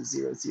set to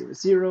 0, 0,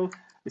 0,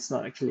 it's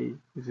not actually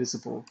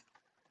visible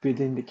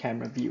within the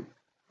camera view.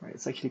 Right,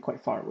 it's actually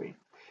quite far away.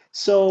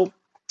 So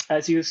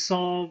as you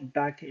saw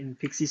back in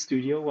PiXYZ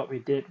Studio, what we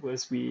did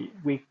was we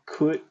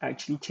could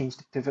actually change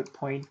the pivot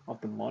point of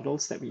the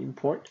models that we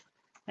import,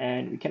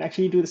 and we can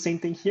actually do the same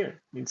thing here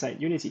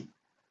inside Unity.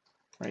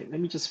 Right, let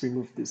me just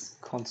remove this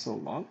console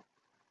log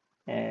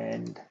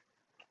and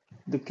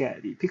look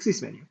at the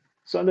PiXYZ menu.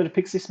 So under the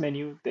PiXYZ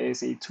menu, there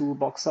is a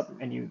toolbox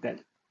submenu that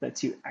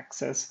lets you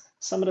access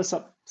some of the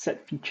subset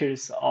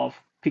features of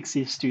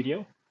PiXYZ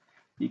Studio.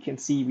 You can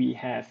see we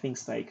have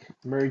things like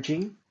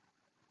merging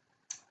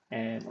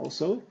and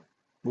also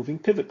moving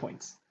pivot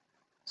points.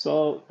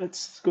 So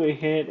let's go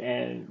ahead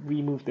and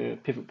remove the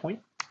pivot point.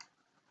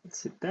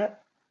 Let's hit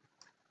that.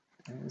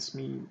 And let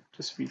me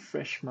just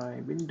refresh my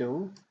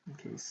window in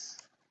case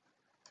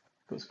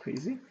it goes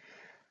crazy.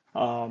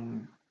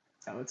 Now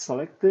let's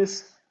select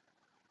this.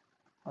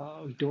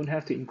 We don't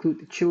have to include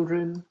the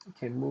children. We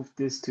can move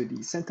this to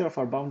the center of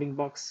our bounding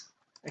box,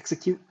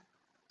 execute.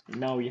 And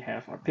now we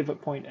have our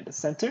pivot point at the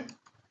center.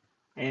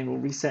 And we'll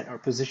reset our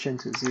position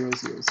to 0,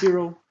 0,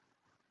 0,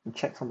 and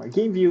check from our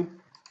game view.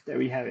 There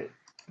we have it.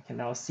 We can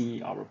now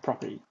see our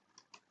property.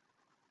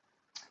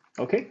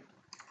 Okay.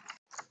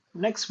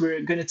 Next,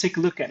 we're going to take a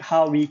look at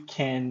how we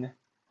can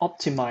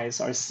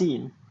optimize our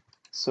scene.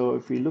 So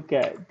if we look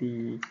at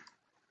the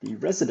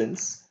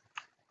residence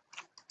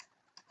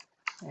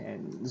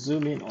and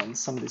zoom in on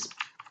some of these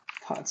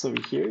parts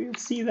over here, you'll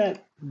see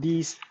that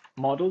these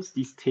models,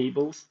 these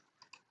tables,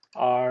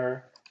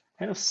 are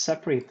kind of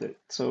separated.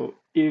 So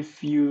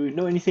if you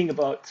know anything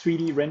about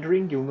 3D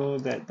rendering, you'll know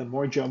that the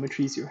more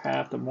geometries you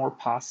have, the more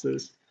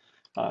passes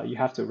you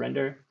have to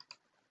render.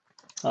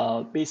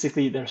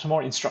 Basically, there's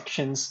more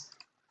instructions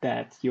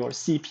that your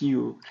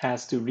CPU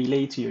has to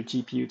relay to your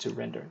GPU to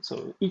render.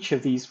 So each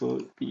of these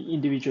will be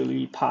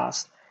individually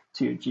passed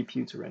to your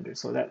GPU to render.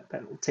 So that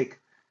will take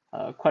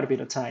quite a bit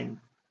of time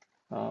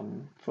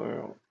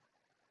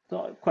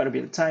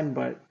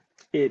but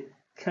it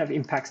kind of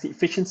impacts the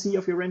efficiency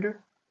of your render.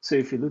 So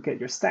if you look at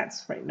your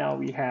stats, right now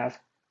we have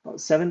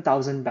about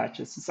 7,000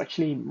 batches. It's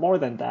actually more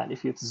than that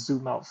if you have to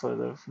zoom out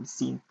further from the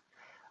scene.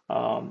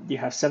 You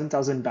have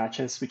 7,000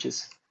 batches, which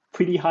is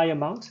pretty high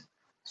amount.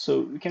 So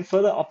we can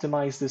further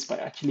optimize this by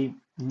actually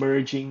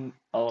merging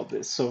all of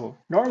this. So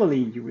normally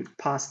you would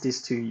pass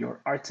this to your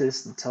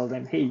artist and tell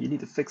them, hey, you need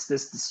to fix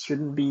this. This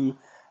shouldn't be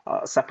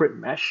a separate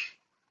mesh,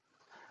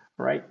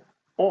 right?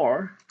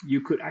 Or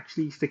you could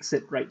actually fix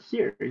it right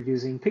here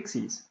using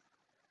PiXYZ.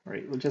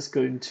 Right, we'll just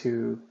go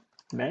into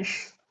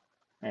mesh,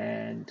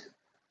 and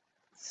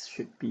it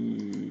should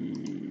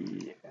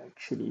be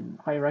actually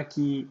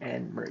hierarchy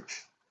and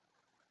merge.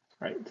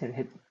 Right, you can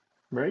hit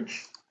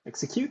merge,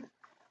 execute,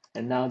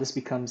 and now this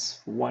becomes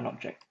one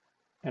object.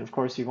 And of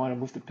course, if you want to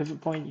move the pivot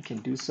point, you can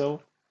do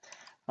so.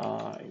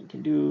 You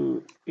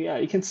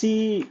can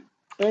see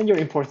when you're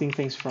importing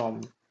things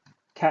from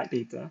CAD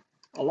data,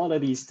 a lot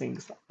of these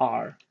things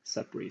are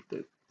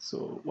separated.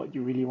 So what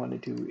you really want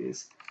to do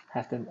is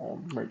have them all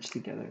merged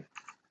together.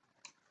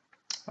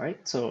 All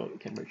right, so you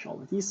can merge all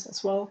of these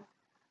as well.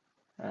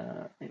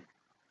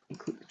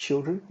 Include the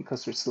children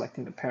because we're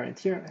selecting the parent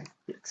here. I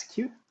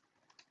execute,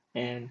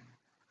 and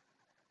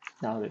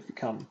now they've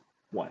become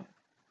one.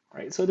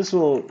 right? So this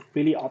will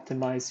really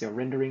optimize your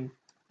rendering.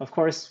 Of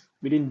course,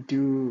 we didn't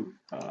do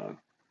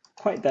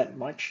quite that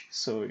much,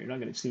 so you're not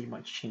going to see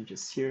much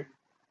changes here.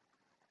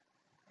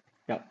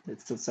 Yeah,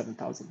 it's still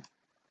 7,000,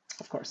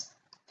 of course.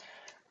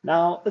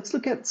 Now, let's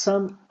look at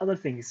some other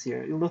things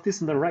here. You'll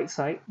notice on the right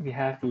side, we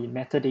have the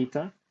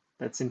metadata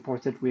that's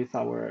imported with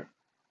our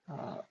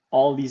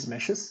all these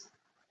meshes.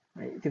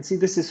 Right? You can see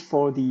this is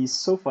for the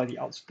sofa, the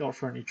outdoor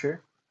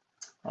furniture.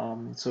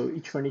 So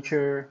each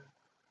furniture,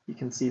 you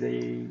can see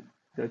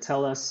they'll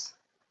tell us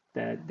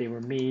that they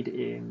were made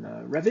in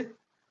Revit,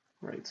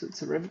 right? So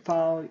it's a Revit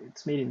file.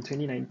 It's made in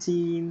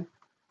 2019.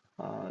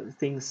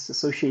 Things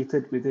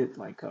associated with it,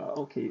 like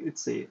okay,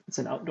 it's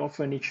an outdoor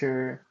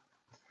furniture.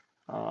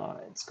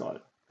 It's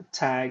got a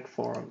tag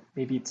for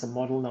maybe it's a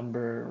model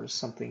number or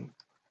something.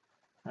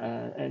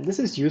 And this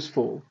is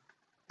useful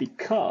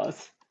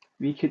because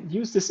we could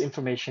use this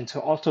information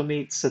to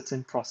automate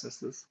certain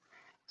processes.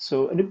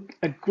 So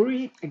a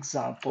great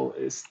example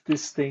is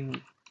this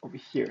thing over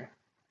here.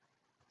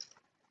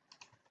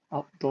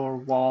 Outdoor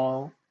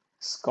wall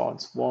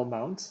sconce wall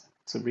mount.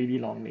 It's a really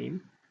long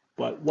name,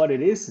 but what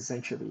it is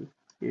essentially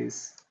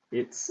is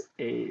it's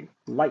a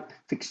light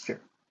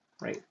fixture,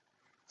 right?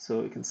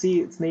 So you can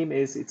see its name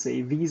is, it's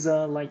a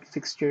Visa light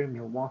fixture,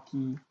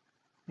 Milwaukee,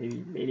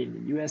 maybe made in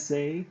the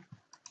USA,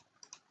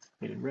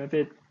 made in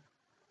Revit,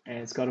 and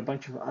it's got a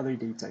bunch of other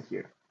data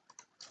here.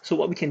 So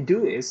what we can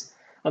do is,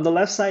 on the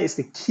left side is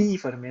the key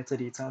for the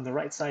metadata, on the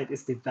right side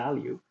is the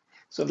value.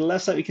 So on the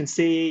left side, we can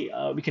say,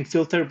 we can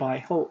filter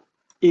by,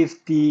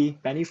 if the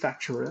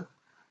manufacturer,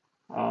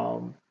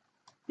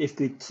 if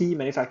the key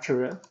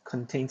manufacturer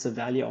contains a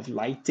value of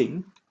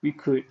lighting, we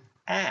could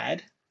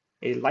add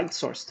a light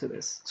source to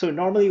this. So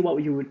normally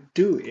what you would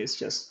do is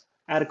just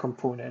add a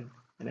component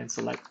and then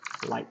select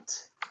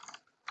light.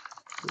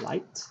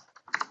 Right?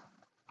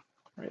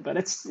 But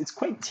it's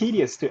quite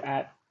tedious to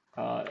add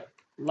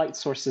light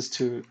sources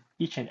to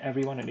each and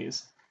every one of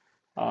these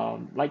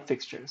light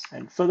fixtures.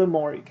 And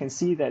furthermore, you can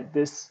see that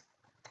this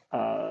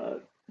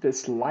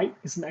light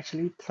isn't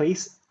actually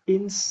placed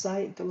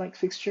inside the light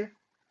fixture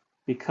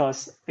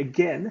because,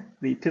 again,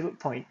 the pivot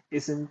point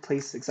isn't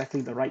placed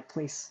exactly the right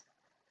place.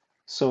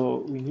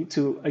 So we need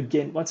to,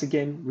 once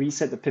again,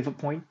 reset the pivot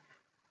point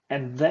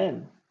and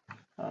then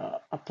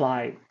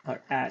apply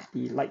or add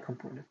the light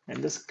component.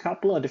 And there's a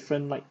couple of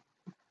different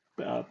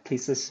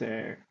places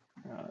where,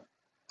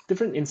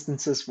 different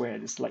instances where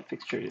this light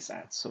fixture is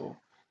at. So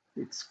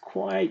it's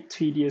quite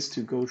tedious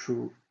to go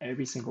through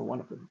every single one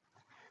of them.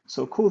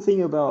 So a cool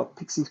thing about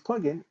PiXYZ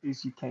plugin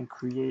is you can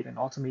create an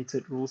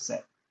automated rule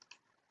set.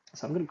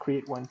 So I'm going to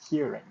create one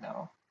here right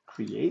now.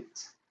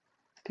 Create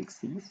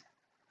PiXYZ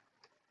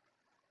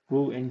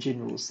rule engine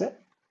rule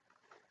set.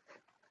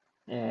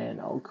 And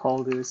I'll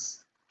call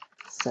this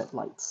set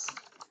lights.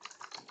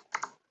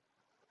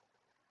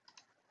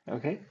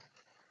 Okay.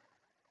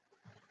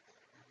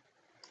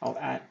 I'll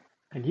add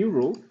a new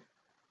rule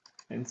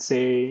and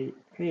say,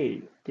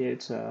 hey,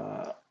 get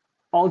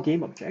all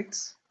game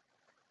objects,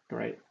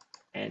 right?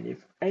 And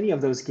if any of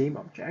those game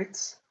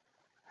objects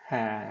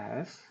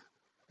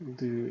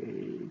do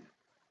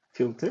a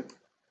filter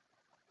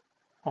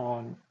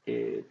on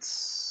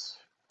its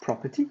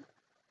property.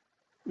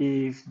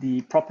 If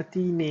the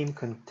property name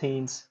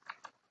contains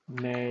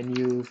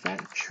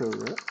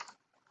manufacturer,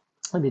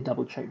 let me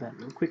double check that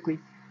real quickly.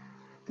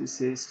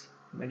 This is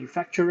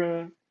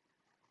manufacturer,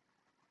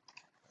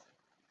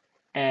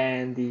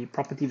 and the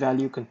property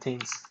value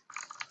contains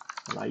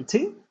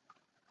lighting.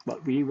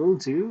 What we will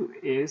do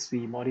is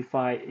we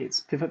modify its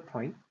pivot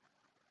point.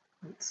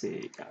 Let's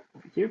say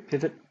over here,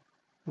 pivot,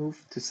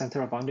 move to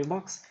center of bounding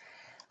box,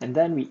 and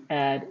then we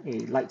add a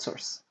light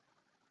source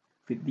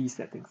with these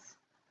settings.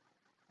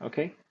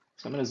 Okay,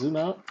 so I'm going to zoom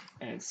out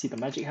and see the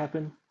magic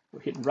happen.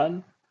 We'll hit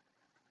run,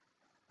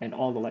 and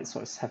all the light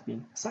sources have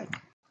been assigned.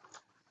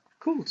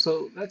 Cool,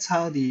 so that's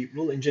how the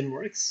rule engine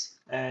works.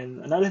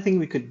 And another thing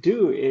we could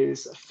do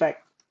is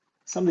affect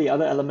some of the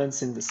other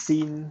elements in the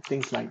scene,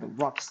 things like the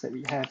rocks that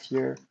we have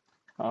here.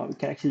 We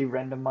can actually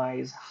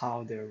randomize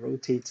how they're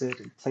rotated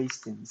and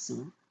placed in the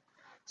scene.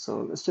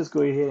 So let's just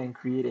go ahead and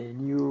create a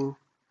new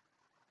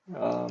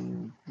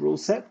rule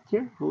set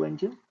here, rule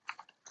engine.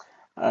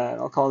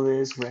 I'll call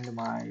this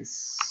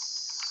randomize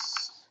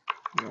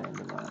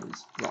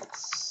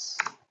rocks.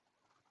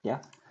 Yeah.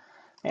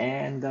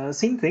 And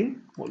same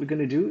thing, what we're going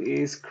to do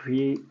is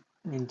create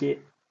and get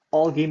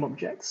all game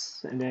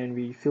objects, and then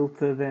we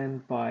filter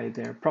them by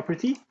their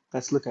property.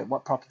 Let's look at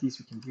what properties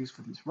we can use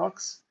for these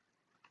rocks.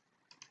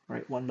 All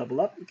right, one level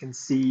up, you can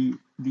see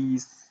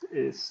these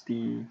is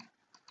the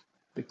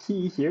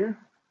key here.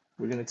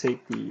 We're going to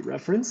take the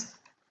reference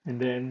and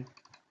then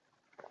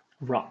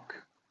rock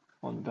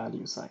on the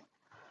value side.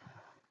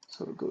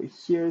 So we'll go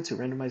here to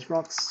randomize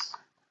rocks,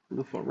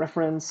 look for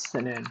reference,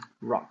 and then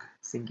rock,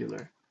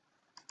 singular.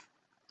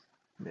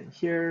 And then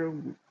here,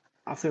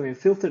 after we've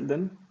filtered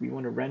them, we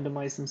want to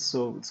randomize them.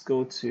 So let's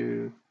go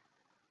to,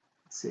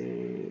 let's say,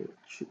 it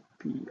should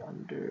be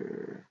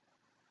under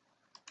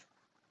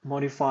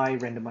modify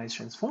randomize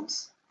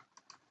transforms.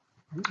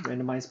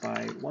 randomized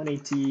by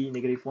 180,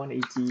 negative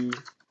 180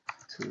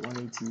 to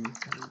 180,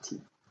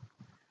 180.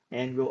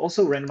 And we'll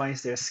also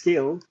randomize their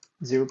scale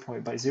by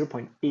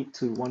 0.8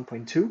 to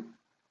 1.2,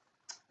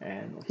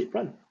 and we'll hit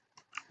run.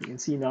 You can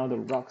see now the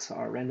rocks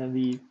are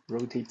randomly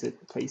rotated,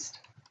 placed.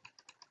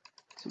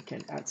 So you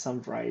can add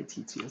some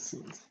variety to your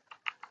scenes.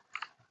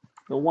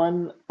 The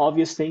one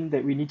obvious thing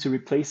that we need to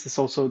replace is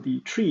also the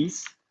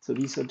trees. So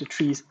these are the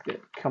trees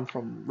that come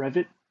from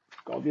Revit.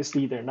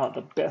 Obviously, they're not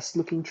the best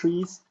looking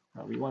trees.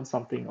 We want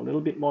something a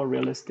little bit more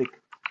realistic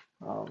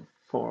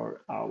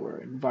for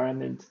our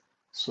environment.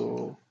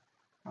 So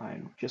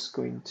I'm just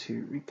going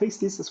to replace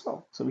this as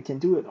well. So we can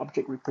do an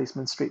object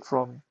replacement straight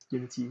from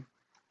Unity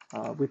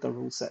with a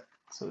rule set.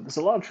 So there's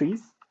a lot of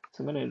trees.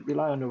 So I'm going to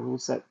rely on the rule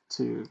set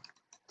to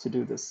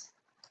do this.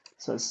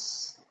 So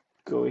let's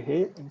go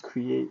ahead and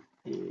create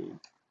a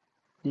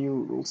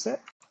new rule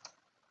set.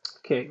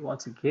 Okay,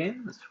 once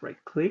again, let's right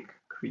click,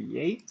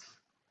 create,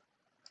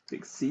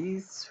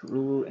 PiXYZ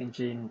rule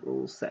engine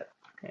rule set.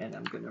 And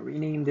I'm going to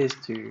rename this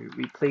to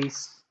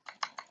replace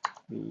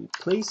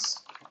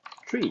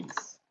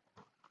trees.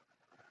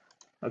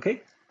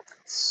 Okay,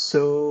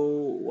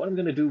 so what I'm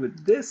going to do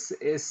with this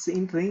is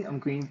same thing. I'm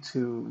going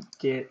to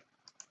get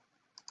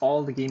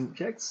all the game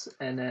objects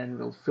and then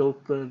we'll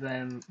filter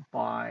them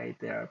by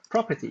their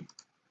property.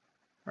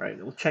 All right,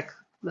 we'll check.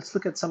 Let's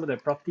look at some of their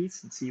properties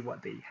and see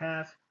what they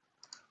have.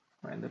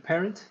 And the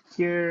parent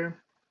here,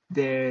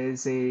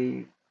 there's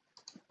a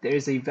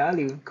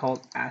value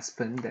called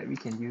Aspen that we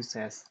can use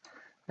as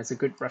a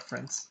good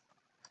reference.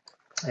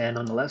 And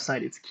on the left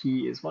side, its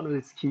key is one of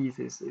its keys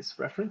is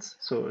reference.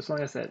 So as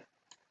long as that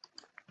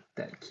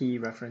key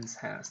reference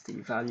has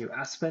the value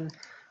Aspen,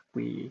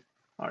 we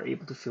are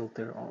able to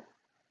filter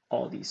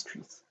all these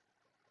trees.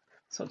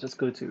 So I'll just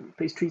go to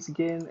replace trees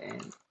again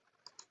and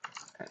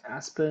add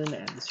Aspen,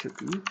 and this should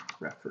be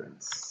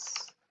reference.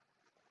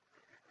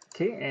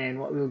 Okay, and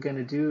what we're going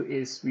to do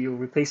is we'll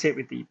replace it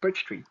with the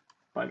birch tree,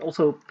 but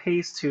also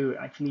pays to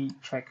actually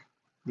check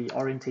the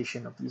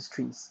orientation of these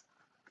trees.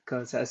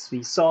 Because as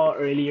we saw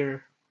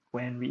earlier,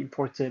 when we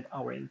imported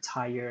our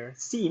entire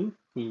scene,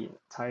 the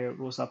entire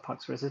Rosa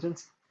Parks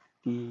residence,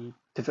 the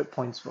pivot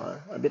points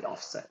were a bit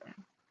offset.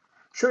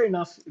 Sure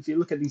enough, if you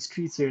look at these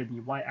trees here,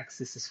 the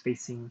y-axis is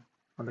facing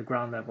on the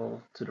ground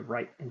level to the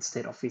right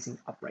instead of facing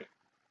upright.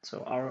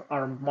 So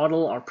our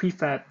model, our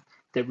prefab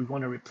that we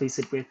want to replace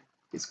it with,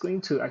 is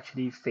going to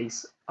actually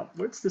face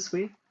upwards this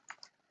way.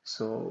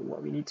 So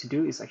what we need to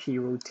do is actually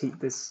rotate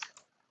this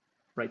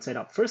right side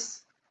up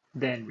first,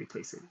 then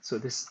replace it. So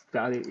this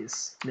value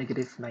is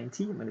negative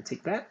 90. I'm going to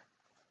take that,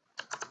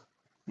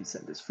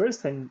 reset this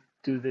first, and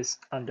do this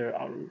under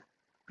our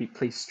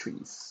replace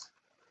trees.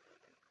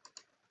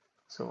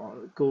 So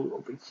I'll go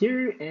over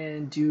here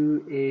and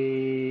do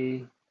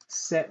a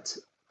set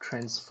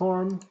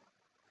transform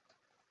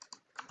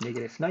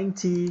negative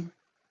 90,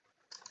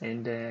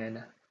 and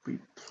then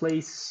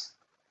replace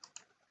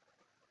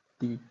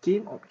the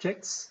game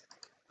objects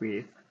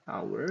with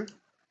our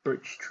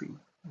birch tree.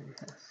 It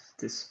has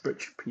this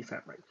birch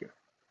prefab right here.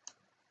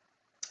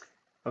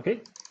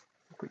 Okay,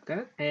 click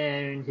that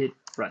and hit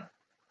run.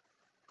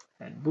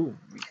 And boom,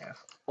 we have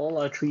all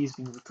our trees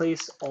being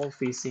replaced, all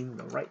facing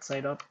the right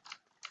side up.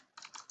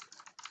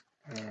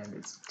 And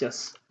it's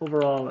just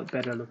overall a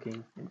better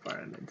looking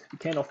environment. You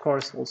can, of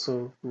course,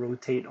 also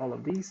rotate all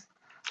of these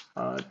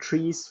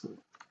trees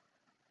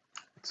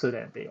so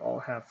that they all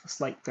have a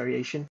slight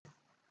variation,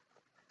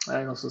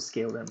 and also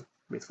scale them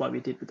with what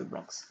we did with the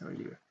rocks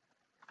earlier.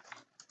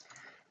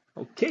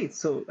 Okay,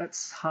 so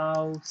that's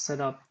how set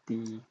up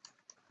the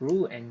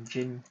rule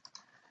engine.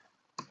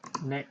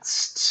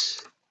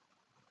 Next,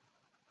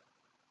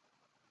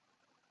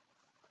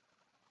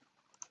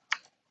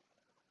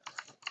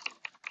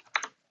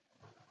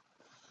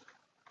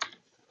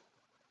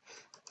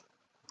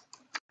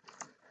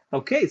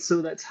 okay,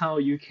 so that's how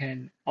you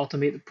can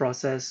automate the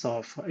process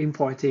of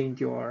importing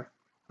your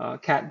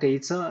CAD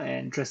data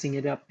and dressing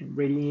it up and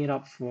readying it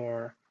up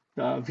for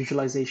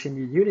visualization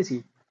in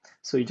Unity.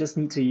 So you just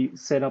need to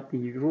set up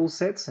the rule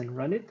sets and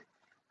run it.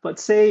 But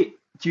say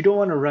you don't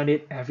want to run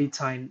it every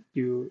time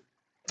you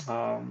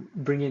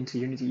bring it into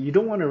Unity. You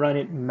don't want to run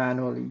it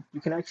manually.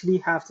 You can actually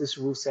have this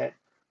rule set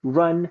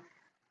run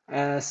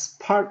as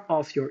part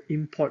of your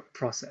import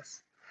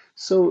process.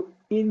 So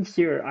in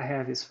here, I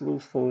have this rule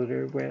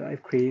folder where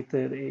I've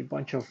created a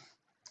bunch of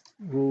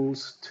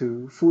rules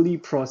to fully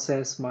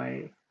process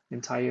my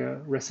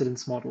entire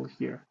residence model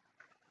here.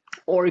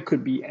 Or it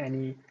could be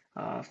any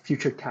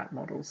future CAD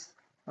models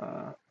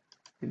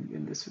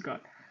in this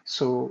regard.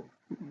 So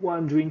what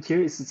I'm doing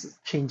here is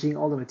changing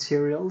all the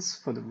materials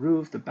for the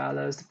roof, the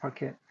ballast, the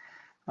parquet,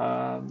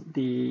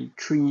 the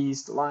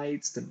trees, the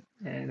lights, and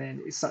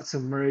then it starts to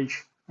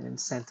merge and then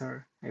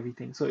center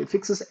everything. So it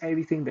fixes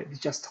everything that we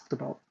just talked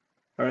about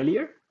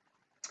earlier.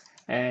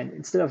 And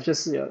instead of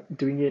just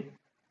doing it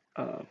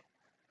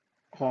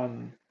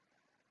on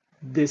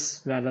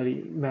this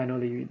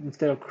manually,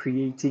 instead of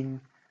creating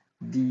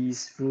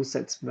these rule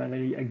sets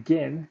manually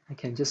again, I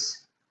can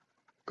just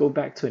go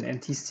back to an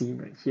empty scene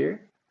right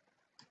here.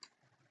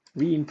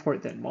 we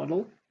import that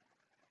model.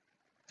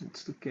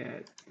 Let's look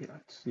at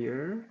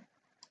here.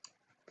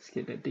 Let's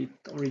get that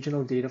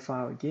original data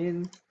file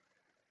again.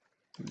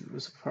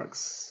 Rosa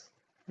Parks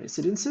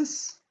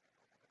residences.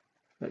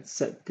 Let's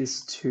set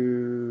this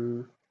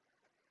to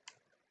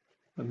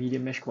a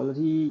medium mesh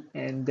quality,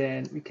 and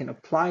then we can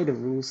apply the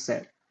rule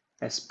set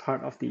as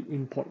part of the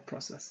import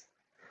process.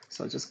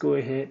 So I'll just go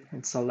ahead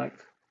and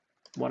select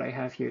what I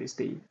have here is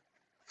the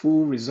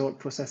full resort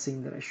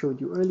processing that I showed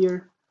you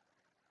earlier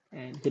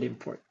and hit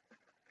import.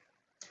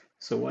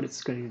 So what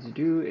it's going to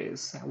do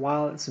is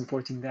while it's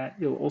importing that,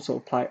 it'll also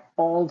apply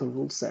all the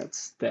rule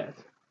sets that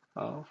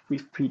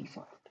we've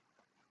predefined.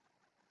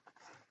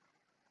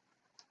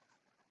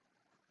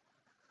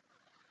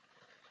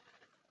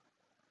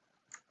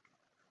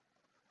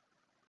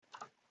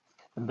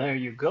 And there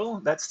you go.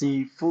 That's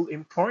the full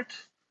import.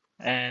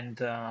 And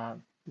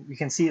you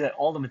can see that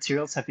all the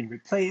materials have been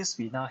replaced.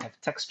 We now have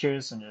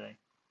textures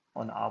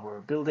on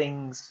our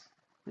buildings.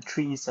 The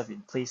trees have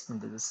been placed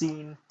into the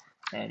scene.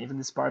 And even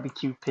this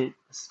barbecue pit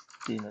has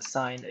been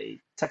assigned a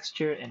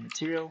texture and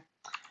material.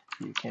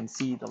 You can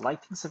see the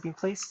lightings have been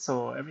placed.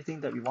 So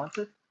everything that we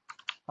wanted,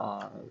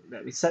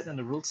 that we set in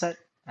the rule set,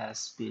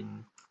 has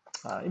been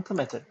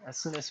implemented as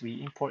soon as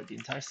we import the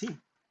entire scene.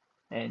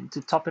 And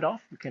to top it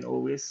off, you can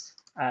always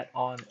add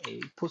on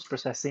a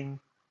post-processing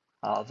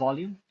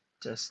volume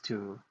just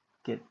to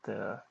get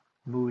the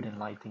mood and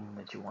lighting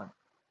that you want.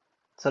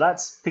 So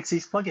that's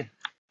PiXYZ plugin.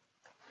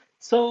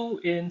 So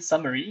in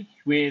summary,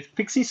 with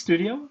PiXYZ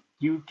Studio,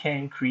 you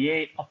can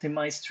create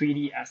optimized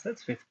 3D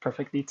assets with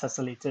perfectly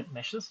tessellated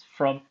meshes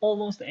from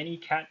almost any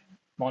CAD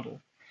model,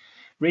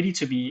 ready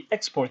to be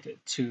exported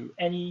to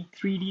any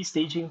 3D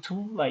staging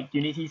tool like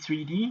Unity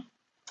 3D,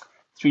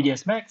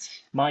 3ds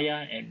Max,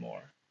 Maya, and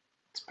more.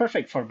 It's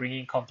perfect for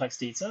bringing complex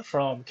data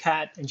from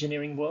CAD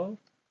engineering world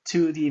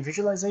to the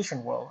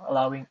visualization world,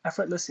 allowing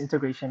effortless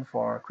integration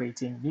for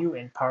creating new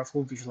and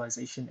powerful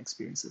visualization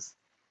experiences.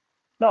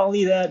 Not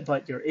only that,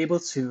 but you're able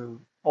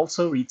to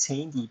also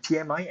retain the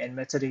PMI and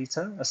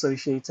metadata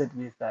associated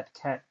with that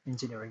CAD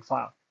engineering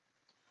file.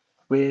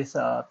 With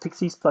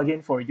PiXYZ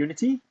plugin for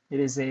Unity, it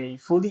is a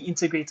fully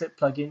integrated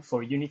plugin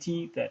for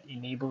Unity that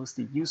enables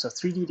the use of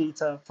 3D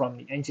data from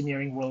the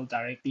engineering world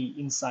directly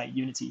inside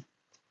Unity.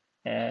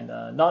 And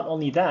not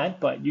only that,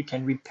 but you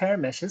can repair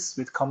meshes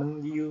with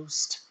commonly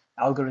used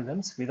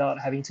algorithms without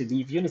having to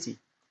leave Unity.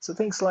 So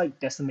things like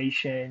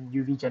decimation,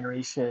 UV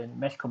generation,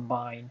 mesh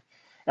combine,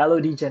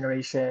 LOD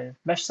generation,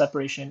 mesh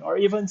separation, or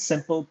even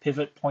simple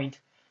pivot point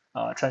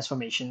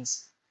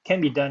transformations can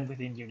be done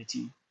within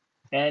Unity.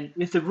 And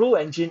with the rule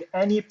engine,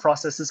 any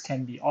processes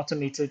can be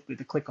automated with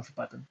the click of a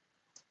button.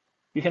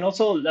 You can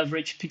also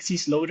leverage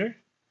PiXYZ Loader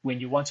when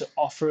you want to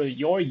offer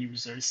your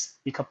users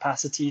the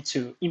capacity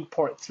to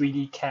import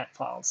 3D CAD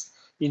files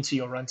into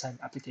your runtime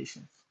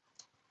application.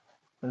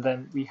 And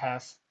then we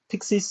have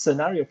PiXYZ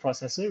Scenario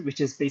Processor,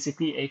 which is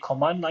basically a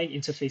command line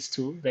interface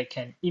tool that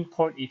can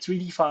import a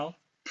 3D file,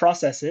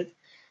 process it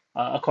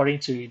according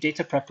to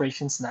data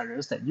preparation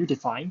scenarios that you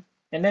define,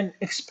 and then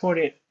export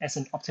it as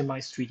an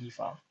optimized 3D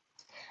file.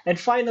 And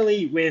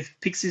finally, with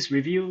PiXYZ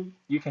Review,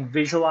 you can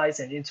visualize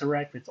and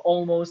interact with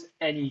almost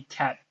any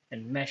CAD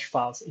and mesh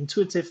files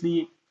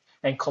intuitively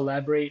and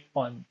collaborate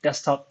on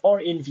desktop or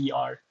in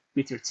VR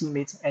with your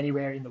teammates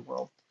anywhere in the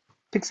world.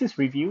 PiXYZ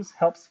Reviews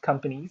helps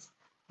companies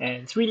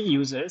and 3D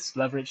users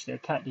leverage their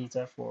CAD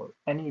data for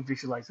any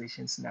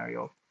visualization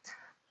scenario.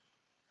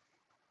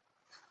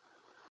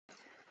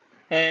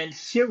 And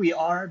here we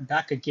are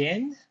back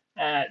again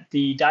at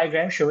the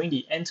diagram showing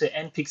the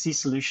end-to-end PiXYZ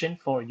solution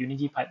for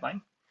Unity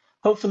pipeline.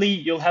 Hopefully,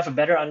 you'll have a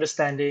better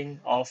understanding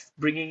of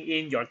bringing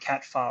in your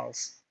CAD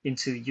files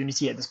into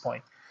Unity at this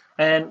point.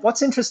 And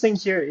what's interesting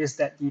here is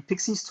that the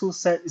PiXYZ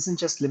toolset isn't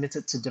just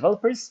limited to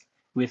developers.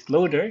 With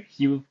Loader,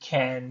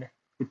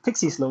 with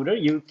PiXYZ Loader,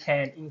 you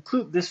can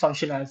include this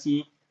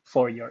functionality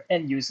for your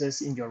end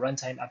users in your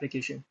runtime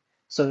application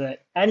so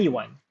that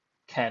anyone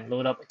can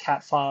load up a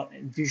CAD file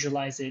and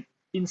visualize it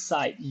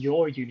inside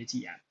your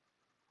Unity app.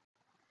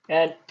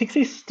 And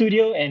PiXYZ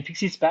Studio and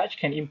PiXYZ Batch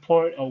can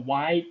import a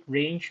wide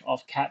range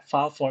of CAD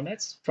file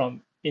formats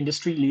from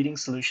industry-leading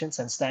solutions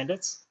and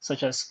standards,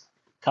 such as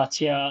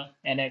CATIA,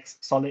 NX,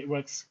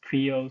 SolidWorks,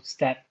 Creo,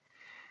 STEP,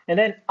 and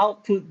then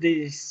output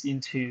this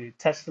into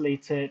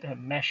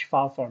tessellated mesh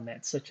file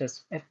formats, such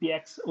as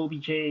FBX,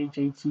 OBJ,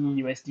 JT,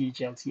 USD,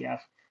 GLTF,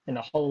 and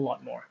a whole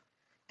lot more.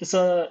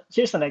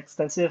 Here's an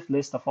extensive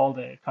list of all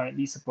the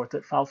currently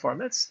supported file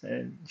formats,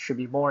 and should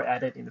be more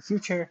added in the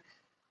future.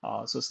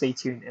 So stay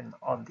tuned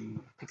on the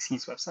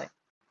PiXYZ website.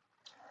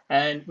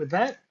 And with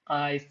that,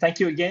 I thank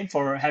you again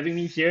for having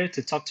me here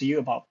to talk to you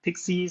about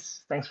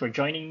PiXYZ. Thanks for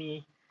joining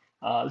me.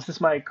 This is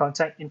my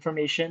contact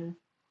information,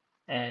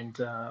 and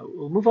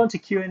we'll move on to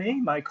Q&A.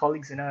 My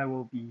colleagues and I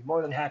will be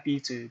more than happy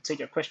to take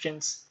your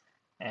questions.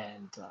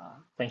 And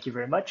thank you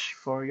very much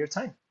for your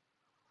time.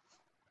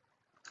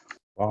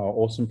 Wow,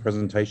 awesome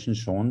presentation,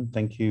 Sean.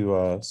 Thank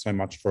you so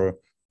much for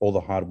all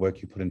the hard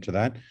work you put into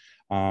that.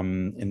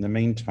 In the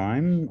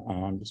meantime,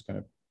 I'm just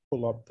going to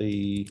pull up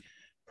the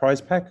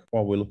prize pack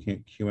while we're looking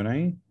at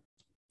Q&A.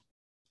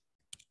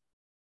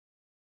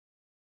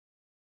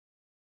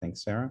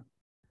 Thanks, Sarah.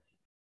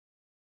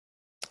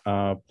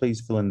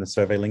 Please fill in the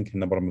survey link in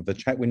the bottom of the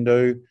chat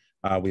window.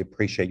 We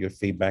appreciate your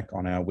feedback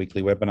on our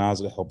weekly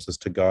webinars. It helps us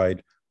to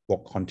guide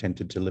what content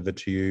to deliver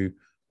to you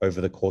over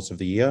the course of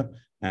the year.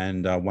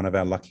 And one of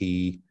our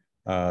lucky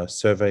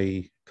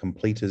survey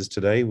completers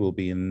today will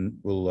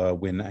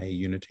win a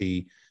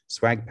Unity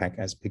swag pack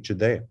as pictured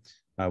there.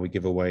 We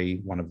give away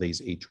one of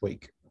these each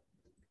week.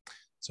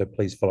 So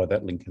please follow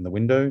that link in the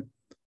window.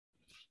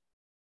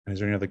 Is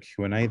there any other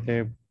Q&A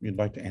there you'd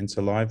like to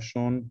answer live,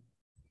 Sean?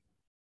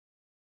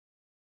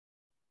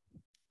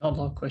 Not a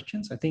lot of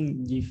questions. I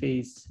think Yifei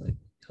is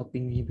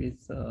helping me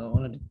with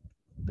one of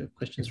the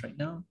questions right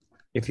now.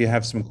 If you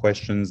have some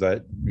questions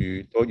that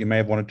you thought you may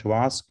have wanted to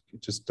ask,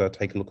 just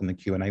take a look in the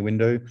Q&A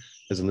window.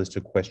 There's a list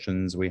of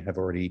questions we have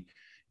already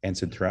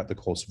answered throughout the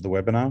course of the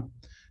webinar.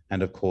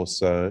 And of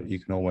course, you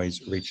can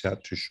always reach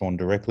out to Sean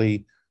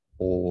directly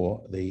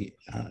or the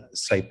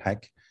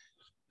SAPAC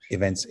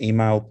events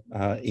email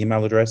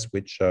address,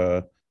 which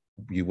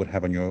you would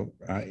have on your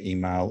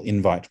email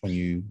invite when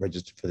you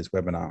register for this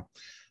webinar.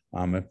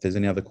 If there's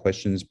any other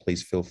questions,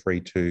 please feel free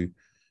to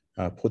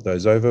put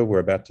those over. We're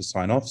about to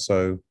sign off,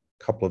 so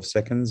a couple of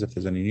seconds if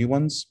there's any new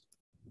ones.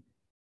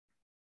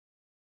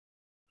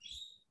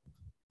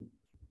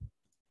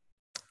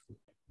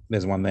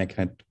 There's one there,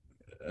 can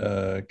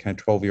a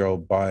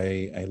 12-year-old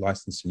buy a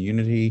license in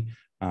Unity?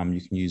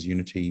 You can use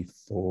Unity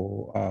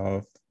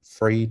for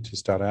free to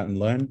start out and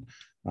learn.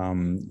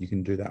 You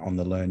can do that on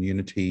the Learn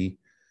Unity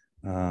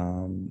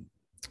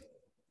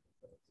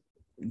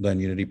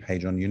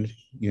page on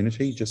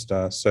Unity. Just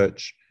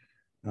search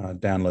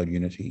download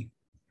Unity.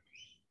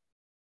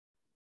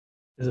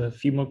 There's a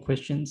few more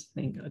questions.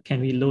 I think,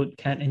 can we load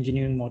CAD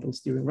engineering models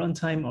during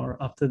runtime or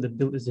after the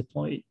build is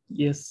deployed?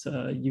 Yes,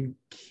 you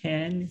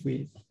can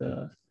with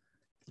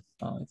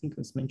I think it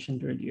was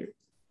mentioned earlier.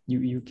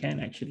 You can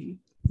actually,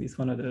 with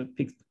one of the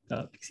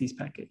PiXYZ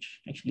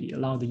package, actually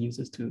allow the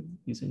users to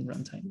use in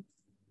runtime.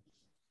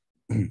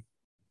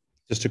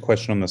 Just a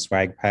question on the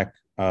swag pack.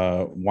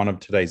 One of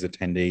today's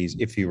attendees,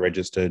 if you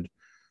registered,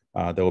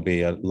 there will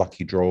be a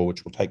lucky draw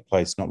which will take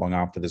place not long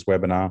after this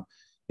webinar.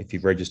 If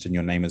you've registered and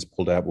your name is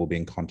pulled out, we'll be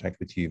in contact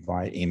with you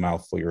via email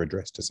for your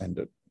address to send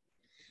it.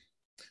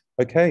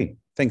 Okay,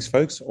 thanks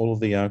folks. All of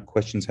the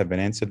questions have been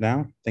answered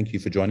now. Thank you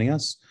for joining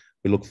us.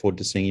 We look forward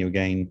to seeing you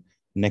again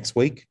next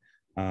week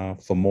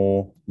for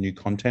more new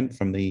content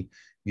from the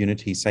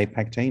Unity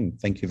SAPAC team.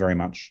 Thank you very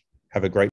much. Have a great